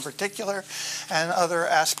 cybersecurity in particular, and other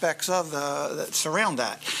aspects of that surround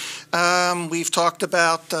that. We've talked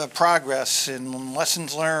about progress and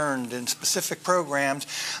lessons learned in specific programs.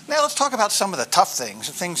 Now let's talk about some of the tough things,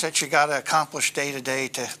 the things that you got to accomplish day to day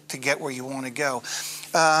to get where you want to go.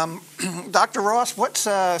 Dr. Ross, what's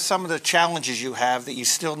some of the challenges you have that you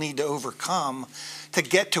still need to overcome to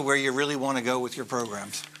get to where you really want to go with your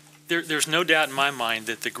programs? There's no doubt in my mind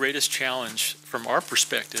that the greatest challenge from our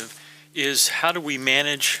perspective is how do we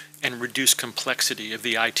manage and reduce complexity of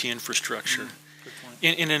the IT infrastructure.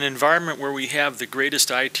 In an environment where we have the greatest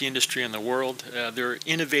IT industry in the world, they're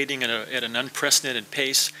innovating at an unprecedented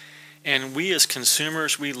pace, and we as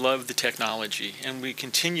consumers, we love the technology, and we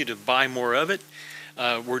continue to buy more of it.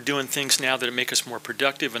 We're doing things now that make us more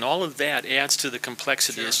productive, and all of that adds to the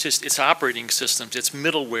complexity. Sure. It's operating systems, it's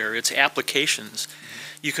middleware, it's applications.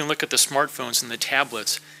 You can look at the smartphones and the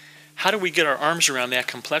tablets. How do we get our arms around that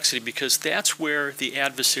complexity? Because that's where the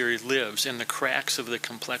adversary lives, in the cracks of the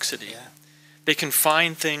complexity. Yeah. They can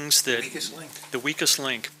find things that... The weakest link. The weakest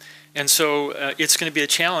link. And so it's going to be a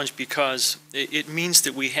challenge because it means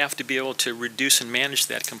that we have to be able to reduce and manage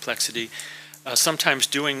that complexity, sometimes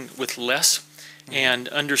doing with less, and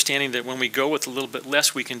understanding that when we go with a little bit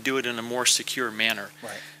less, we can do it in a more secure manner.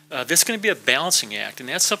 Right. This is going to be a balancing act, and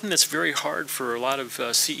that's something that's very hard for a lot of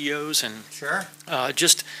CEOs and Sure.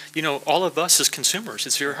 just, all of us as consumers.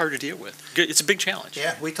 It's very hard to deal with. It's a big challenge.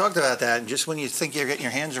 Yeah, we talked about that. And just when you think you're getting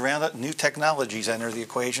your hands around it, new technologies enter the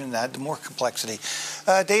equation and add more complexity.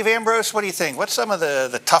 Dave Ambrose, what do you think? What's some of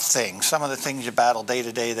the tough things, some of the things you battle day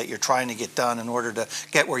to day that you're trying to get done in order to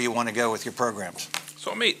get where you want to go with your programs?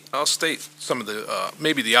 So I'll state some of the,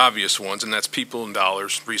 maybe the obvious ones, and that's people and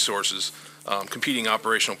dollars, resources, competing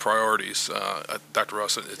operational priorities. Dr.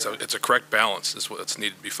 Russ, it's a correct balance is what's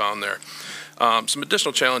needed to be found there. Some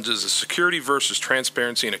additional challenges is security versus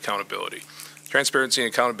transparency and accountability. Transparency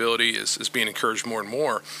and accountability is being encouraged more and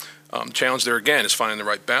more. The challenge there, again, is finding the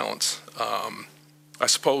right balance. I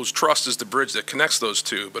suppose trust is the bridge that connects those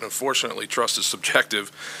two, but unfortunately trust is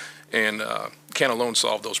subjective and can't alone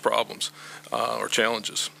solve those problems or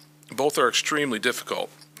challenges. Both are extremely difficult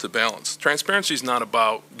to balance. Transparency is not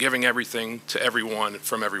about giving everything to everyone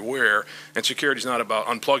from everywhere, and security is not about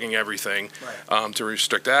unplugging everything to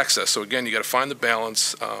restrict access. So again, you got to find the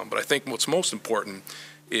balance, but I think what's most important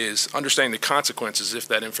is understanding the consequences if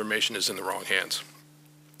that information is in the wrong hands.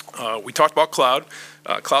 We talked about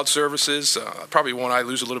cloud services, probably one I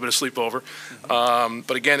lose a little bit of sleep over.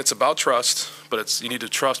 But again, it's about trust, but you need to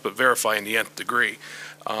trust but verify in the nth degree.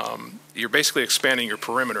 You're basically expanding your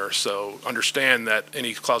perimeter, so understand that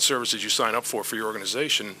any cloud services you sign up for your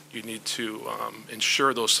organization, you need to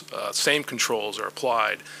ensure those same controls are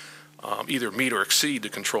applied, either meet or exceed the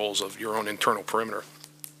controls of your own internal perimeter.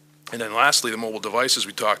 And then lastly, the mobile devices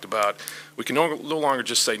we talked about. We can no longer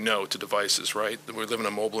just say no to devices, right? We live in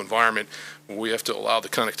a mobile environment where we have to allow the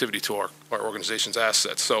connectivity to our organization's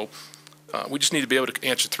assets. So we just need to be able to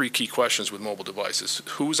answer three key questions with mobile devices.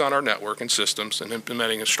 Who's on our network and systems and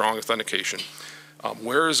implementing a strong authentication?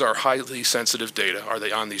 Where is our highly sensitive data? Are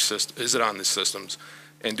they on these is it on these systems?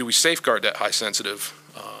 And do we safeguard that high sensitive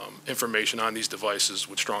information on these devices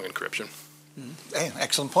with strong encryption? Hey,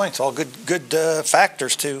 excellent points. All good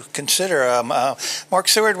factors to consider. Mark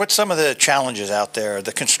Seward, what's some of the challenges out there,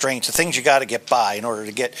 the constraints, the things you got to get by in order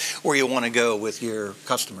to get where you want to go with your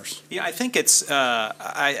customers? Yeah, I think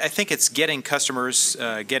it's getting customers,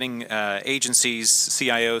 getting agencies,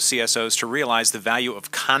 CIOs, CSOs to realize the value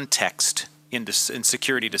of context in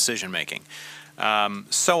security decision making.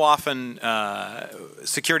 So often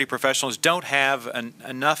security professionals don't have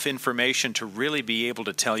enough information to really be able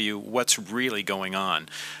to tell you what's really going on.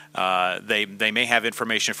 They may have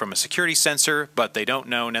information from a security sensor, but they don't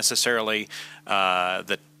know necessarily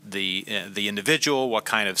the individual, what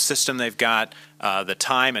kind of system they've got, the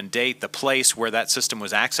time and date, the place where that system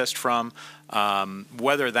was accessed from,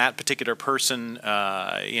 whether that particular person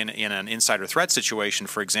in an insider threat situation,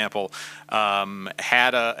 for example,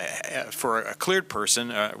 had for a cleared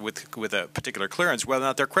person with a particular clearance, whether or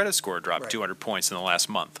not their credit score dropped 200 points in the last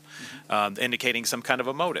month, indicating some kind of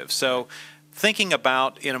a motive. So thinking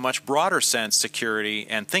about, in a much broader sense, security,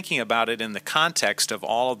 and thinking about it in the context of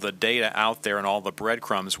all of the data out there and all the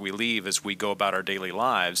breadcrumbs we leave as we go about our daily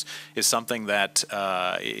lives is something that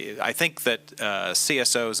I think that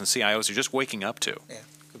CSOs and CIOs are just waking up to. Yeah,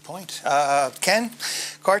 good point. Ken,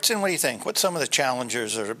 Kartsen, what do you think? What's some of the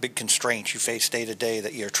challenges or big constraints you face day to day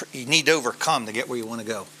that you need to overcome to get where you want to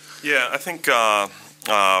go? Yeah, I think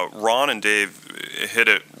Ron and Dave hit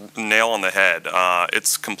it nail on the head.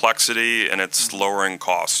 It's complexity and it's lowering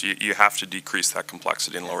costs. You have to decrease that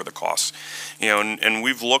complexity and lower the costs. And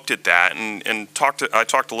we've looked at that and I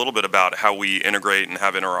talked a little bit about how we integrate and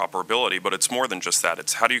have interoperability, but it's more than just that.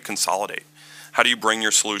 It's how do you consolidate? How do you bring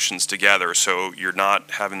your solutions together so you're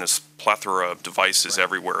not having this plethora of devices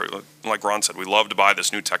everywhere? Like Ron said, we love to buy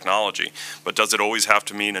this new technology, but does it always have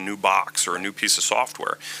to mean a new box or a new piece of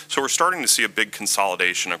software? So we're starting to see a big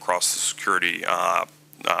consolidation across the security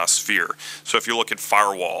sphere. So if you look at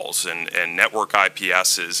firewalls and network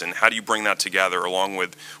IPSs and how do you bring that together along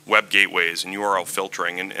with web gateways and URL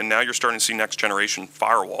filtering, and now you're starting to see next generation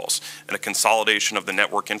firewalls and a consolidation of the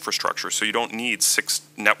network infrastructure, so you don't need 6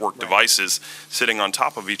 network devices sitting on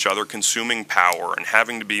top of each other consuming power and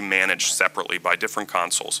having to be managed separately by different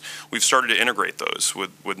consoles. We've started to integrate those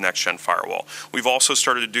with next gen firewall. We've also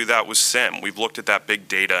started to do that with SIM. We've looked at that big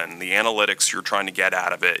data and the analytics you're trying to get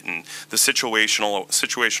out of it and the situational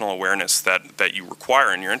situational awareness that you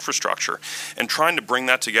require in your infrastructure, and trying to bring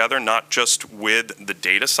that together, not just with the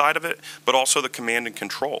data side of it, but also the command and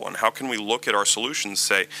control. And how can we look at our solutions,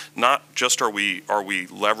 say, not just are we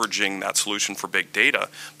leveraging that solution for big data,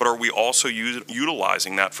 but are we also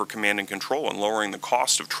utilizing that for command and control and lowering the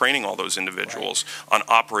cost of training all those individuals on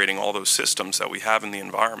operating all those systems that we have in the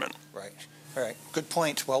environment. Right. All right. Good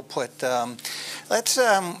point. Well put. Let's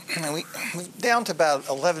we down to about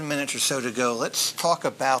 11 minutes or so to go. Let's talk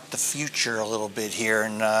about the future a little bit here,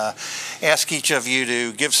 and ask each of you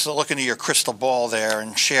to give us a look into your crystal ball there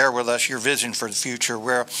and share with us your vision for the future.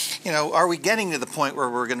 Where, are we getting to the point where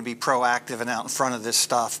we're going to be proactive and out in front of this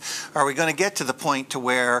stuff? Are we going to get to the point to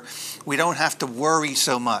where we don't have to worry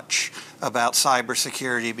so much about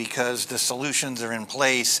cybersecurity because the solutions are in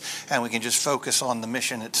place and we can just focus on the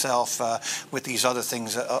mission itself with these other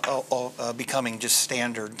things becoming just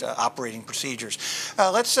standard operating procedures? I'd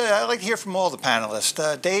like to hear from all the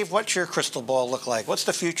panelists. Dave, what's your crystal ball look like? What's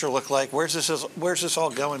the future look like? Where's this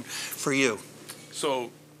all going for you?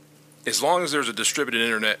 So, as long as there's a distributed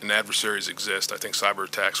internet and adversaries exist, I think cyber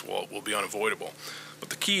attacks will be unavoidable.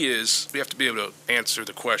 But the key is we have to be able to answer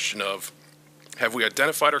the question of, have we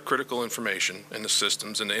identified our critical information in the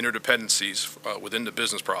systems and the interdependencies within the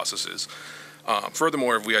business processes?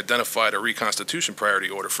 Furthermore, have we identified a reconstitution priority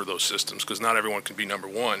order for those systems? Because not everyone can be number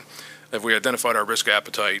one. Have we identified our risk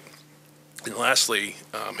appetite? And lastly,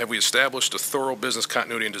 have we established a thorough business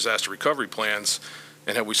continuity and disaster recovery plans?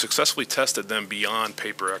 And have we successfully tested them beyond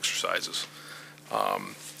paper exercises?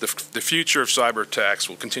 The future of cyber attacks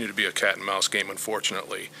will continue to be a cat and mouse game,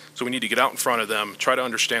 unfortunately. So we need to get out in front of them, try to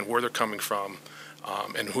understand where they're coming from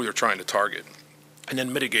and who they're trying to target, and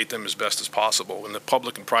then mitigate them as best as possible. And the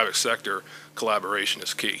public and private sector collaboration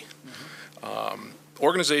is key.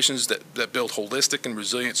 Organizations that build holistic and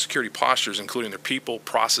resilient security postures, including their people,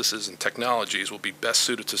 processes, and technologies, will be best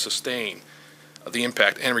suited to sustain the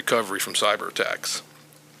impact and recovery from cyber attacks.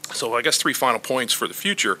 So I guess 3 final points for the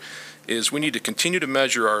future is we need to continue to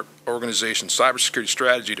measure our organization's cybersecurity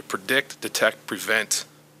strategy to predict, detect, prevent,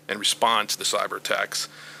 and respond to the cyber attacks.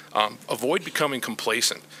 Avoid becoming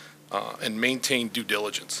complacent and maintain due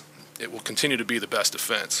diligence. It will continue to be the best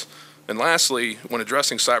defense. And lastly, when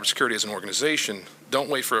addressing cybersecurity as an organization, don't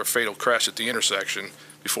wait for a fatal crash at the intersection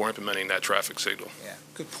before implementing that traffic signal. Yeah,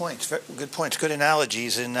 good points. Good points. Good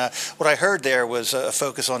analogies. And what I heard there was a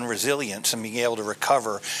focus on resilience and being able to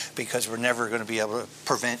recover, because we're never going to be able to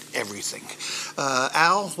prevent everything.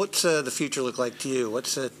 Al, what's the future look like to you?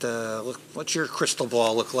 What's your crystal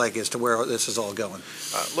ball look like as to where this is all going?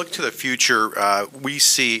 Look to the future. We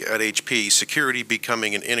see at HP security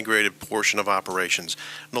becoming an integrated portion of operations.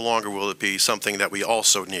 No longer will it be something that we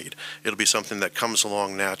also need. It'll be something that comes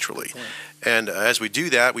along naturally. Right. And as we do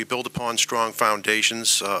that, we build upon strong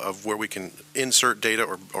foundations of where we can insert data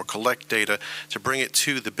or collect data to bring it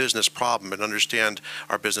to the business problem and understand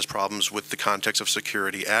our business problems with the context of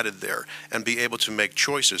security added there, and be able to make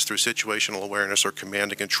choices through situational awareness or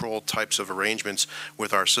command and control types of arrangements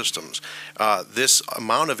with our systems. This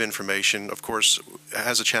amount of information, of course,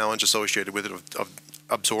 has a challenge associated with it of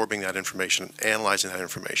absorbing that information, analyzing that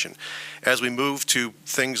information. As we move to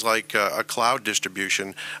things like a cloud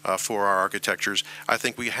distribution for our architectures, I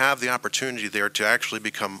think we have the opportunity there to actually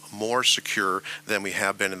become more secure than we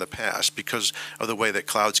have been in the past, because of the way that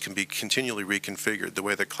clouds can be continually reconfigured, the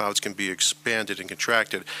way that clouds can be expanded and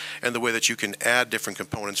contracted, and the way that you can add different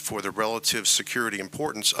components for the relative security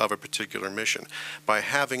importance of a particular mission. By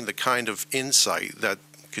having the kind of insight that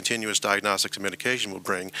continuous diagnostics and mitigation will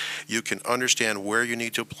bring, you can understand where you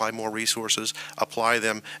need to apply more resources, apply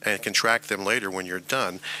them, and contract them later when you're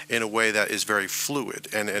done in a way that is very fluid,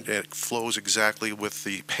 and it flows exactly with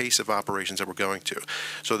the pace of operations that we're going to.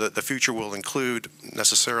 So that the future will include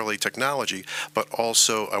necessarily technology, but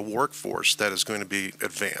also a workforce that is going to be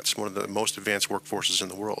advanced, one of the most advanced workforces in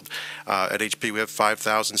the world. At HP, we have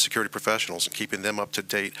 5,000 security professionals, and keeping them up to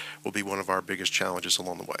date will be one of our biggest challenges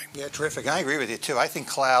along the way. Yeah, terrific. I agree with you, too. I think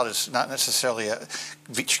cloud is not necessarily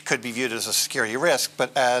could be viewed as a security risk,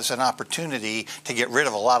 but as an opportunity to get rid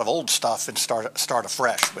of a lot of old stuff and start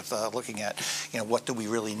afresh with looking at, what do we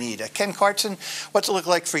really need. Ken Kartsen, what's it look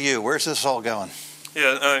like for you? Where's this all going?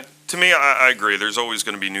 Yeah, to me, I agree. There's always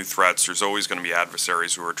going to be new threats. There's always going to be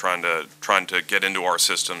adversaries who are trying to get into our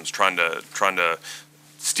systems, trying to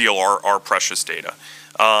steal our precious data.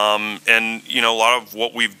 And, a lot of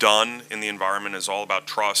what we've done in the environment is all about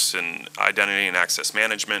trust and identity and access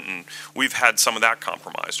management, and we've had some of that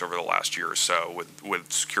compromised over the last year or so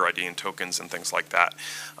with secure ID and tokens and things like that.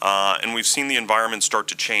 And we've seen the environment start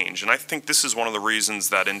to change, and I think this is one of the reasons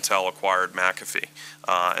that Intel acquired McAfee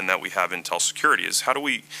and that we have Intel Security is how do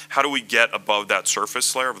we get above that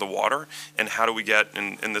surface layer of the water, and how do we get,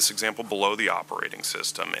 in this example, below the operating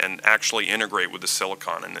system and actually integrate with the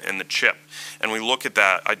silicon and the chip. And we look at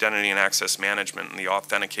that identity and access management and the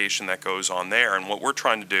authentication that goes on there, and what we're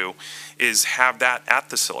trying to do is have that at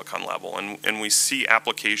the silicon level, and we see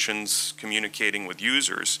applications communicating with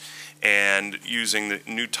users and using the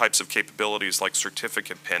new types of capabilities like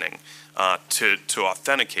certificate pinning to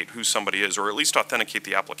authenticate who somebody is, or at least authenticate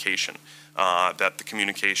the application, that the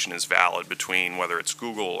communication is valid between whether it's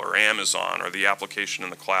Google or Amazon or the application in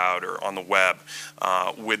the cloud or on the web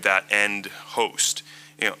with that end host.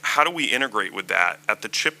 How do we integrate with that at the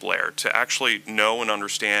chip layer to actually know and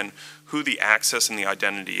understand who the access and the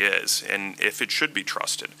identity is and if it should be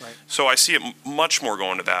trusted? Right. So I see it much more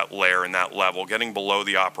going to that layer and that level, getting below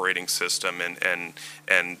the operating system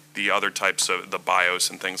and the other types of the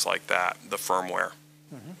BIOS and things like that, the firmware.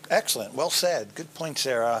 Mm-hmm. Excellent. Well said. Good points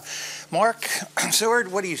there. Mark,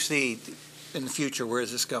 Seward, what do you see in the future? Where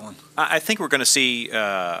is this going? I think we're going to see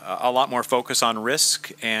a lot more focus on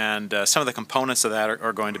risk, and some of the components of that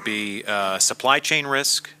are going to be supply chain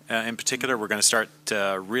risk. In particular, we're going to start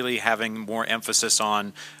really having more emphasis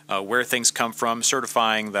on where things come from,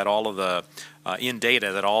 certifying that all of the in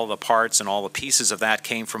data, that all the parts and all the pieces of that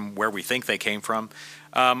came from where we think they came from.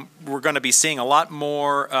 We're going to be seeing a lot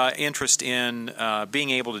more interest in being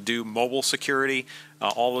able to do mobile security,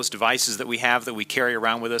 all those devices that we have that we carry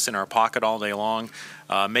around with us in our pocket all day long,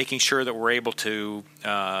 making sure that we're able to,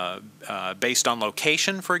 based on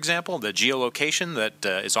location, for example, the geolocation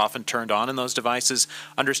that is often turned on in those devices,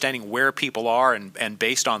 understanding where people are and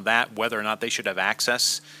based on that, whether or not they should have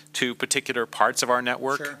access to particular parts of our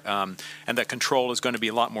network. Sure. And that control is going to be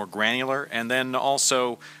a lot more granular. And then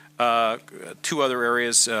also, two other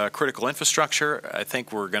areas, critical infrastructure. I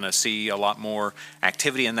think we're going to see a lot more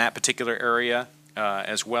activity in that particular area,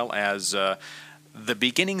 as well as the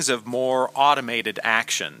beginnings of more automated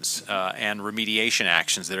actions and remediation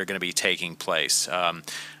actions that are going to be taking place.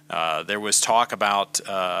 There was talk about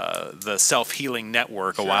the self-healing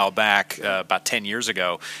network a while back, about 10 years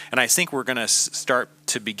ago, and I think we're going to start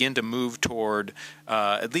to begin to move toward,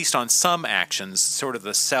 at least on some actions, sort of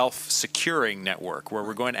the self-securing network, where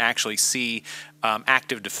we're going to actually see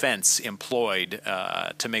active defense employed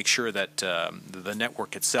to make sure that the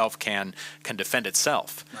network itself can defend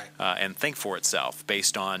itself and think for itself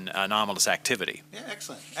based on anomalous activity. Yeah,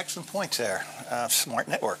 excellent points there. Smart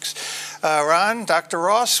networks. Ron, Dr.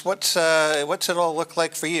 Ross, what's it all look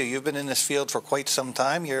like for you? You've been in this field for quite some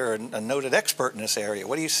time. You're a noted expert in this area.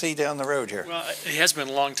 What do you see down the road here? Well, it has been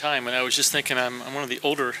a long time, and I was just thinking I'm one of the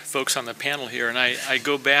older folks on the panel here, and I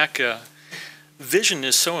go back. Vision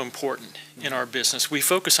is so important in our business. We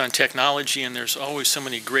focus on technology, and there's always so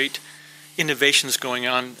many great innovations going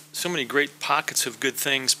on, so many great pockets of good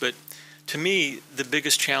things, but to me, the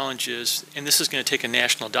biggest challenge is, and this is going to take a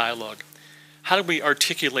national dialogue, how do we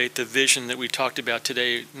articulate the vision that we talked about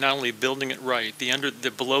today, not only building it right,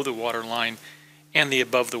 the below the water line and the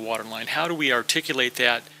above the water line? How do we articulate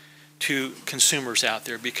that to consumers out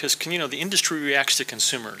there? Because, the industry reacts to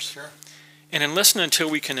consumers. Sure. And unless and until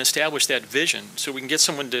we can establish that vision, so we can get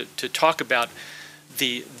someone to talk about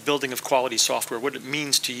the building of quality software, what it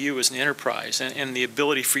means to you as an enterprise, and the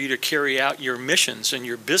ability for you to carry out your missions and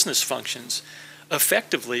your business functions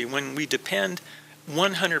effectively when we depend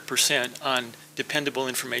 100% on dependable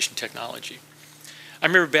information technology. I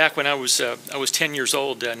remember back when I was 10 years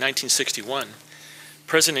old, 1961,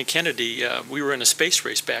 President Kennedy, we were in a space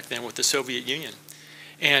race back then with the Soviet Union.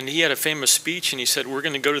 And he had a famous speech, and he said, we're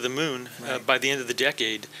going to go to the moon by the end of the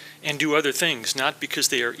decade and do other things, not because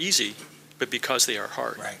they are easy, but because they are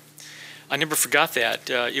hard. Right. I never forgot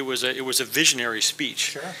that. It was a visionary speech.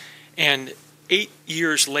 Sure. And 8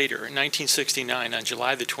 years later, in 1969, on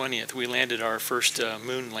July the 20th, we landed our first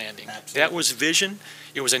moon landing. Absolutely. That was vision.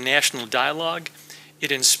 It was a national dialogue.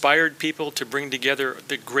 It inspired people to bring together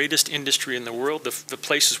the greatest industry in the world, the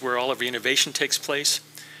places where all of the innovation takes place,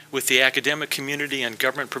 with the academic community and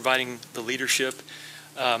government providing the leadership.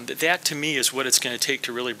 That to me is what it's going to take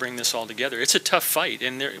to really bring this all together. It's a tough fight,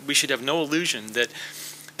 and we should have no illusion that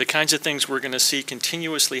the kinds of things we're going to see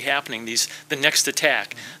continuously happening, the next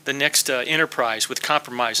attack, the next enterprise with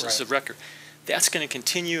compromises of record, that's going to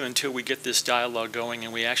continue until we get this dialogue going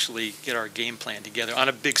and we actually get our game plan together on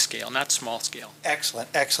a big scale, not small scale.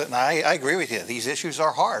 Excellent. I agree with you. These issues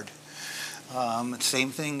are hard.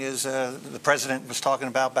 Same thing as the president was talking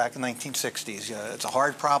about back in the 1960s. It's a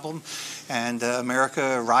hard problem, and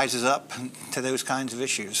America rises up to those kinds of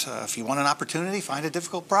issues. If you want an opportunity, find a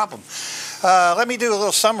difficult problem. Let me do a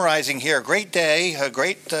little summarizing here. Great day, a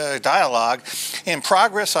great dialogue. In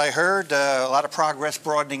progress, I heard a lot of progress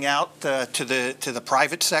broadening out to the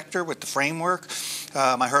private sector with the framework.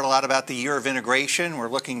 I heard a lot about the year of integration. We're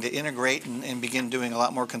looking to integrate and begin doing a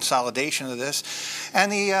lot more consolidation of this.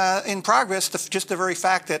 And in progress, just the very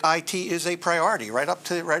fact that IT is a priority, right up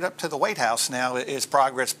to the White House now is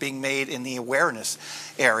progress being made in the awareness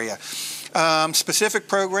area. Specific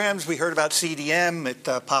programs, we heard about CDM.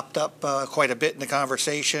 It popped up quite a bit in the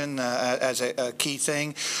conversation as a key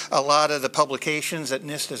thing. A lot of the publications that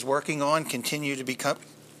NIST is working on continue to become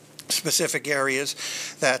specific areas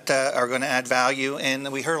that are going to add value. And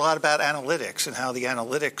we heard a lot about analytics and how the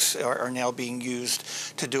analytics are now being used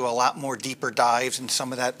to do a lot more deeper dives and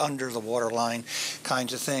some of that under the waterline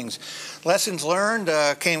kinds of things. Lessons learned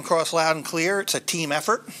came across loud and clear. It's a team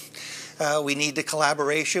effort. We need the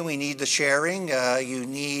collaboration. We need the sharing. It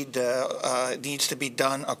needs to be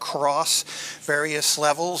done across various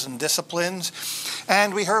levels and disciplines.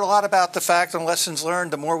 And we heard a lot about the fact and lessons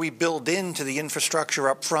learned. The more we build into the infrastructure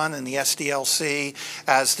up front and the SDLC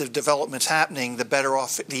as the development's happening, the better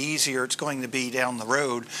off, the easier it's going to be down the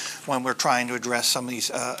road when we're trying to address some of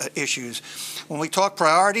these issues. When we talk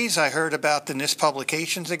priorities, I heard about the NIST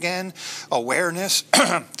publications again, awareness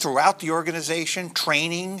throughout the organization,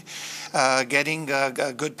 training, getting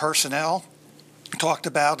good personnel. Talked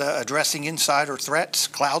about addressing insider threats,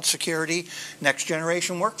 cloud security, next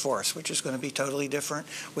generation workforce, which is going to be totally different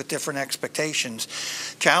with different expectations.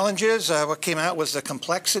 Challenges, what came out was the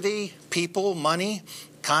complexity, people, money,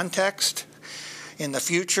 context. In the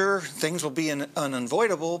future, things will be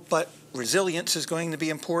unavoidable, but resilience is going to be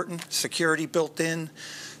important, security built in,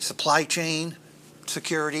 supply chain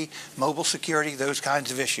security, mobile security, those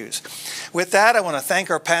kinds of issues. With that, I want to thank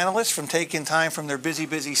our panelists for taking time from their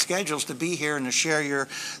busy schedules to be here and to share your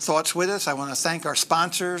thoughts with us. I want to thank our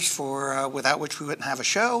sponsors for without which we wouldn't have a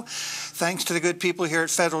show. Thanks to the good people here at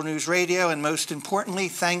Federal News Radio, and most importantly,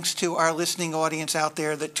 thanks to our listening audience out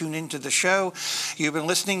there that tune into the show. You've been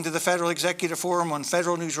listening to the Federal Executive Forum on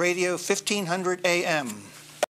Federal News Radio, 1500 AM.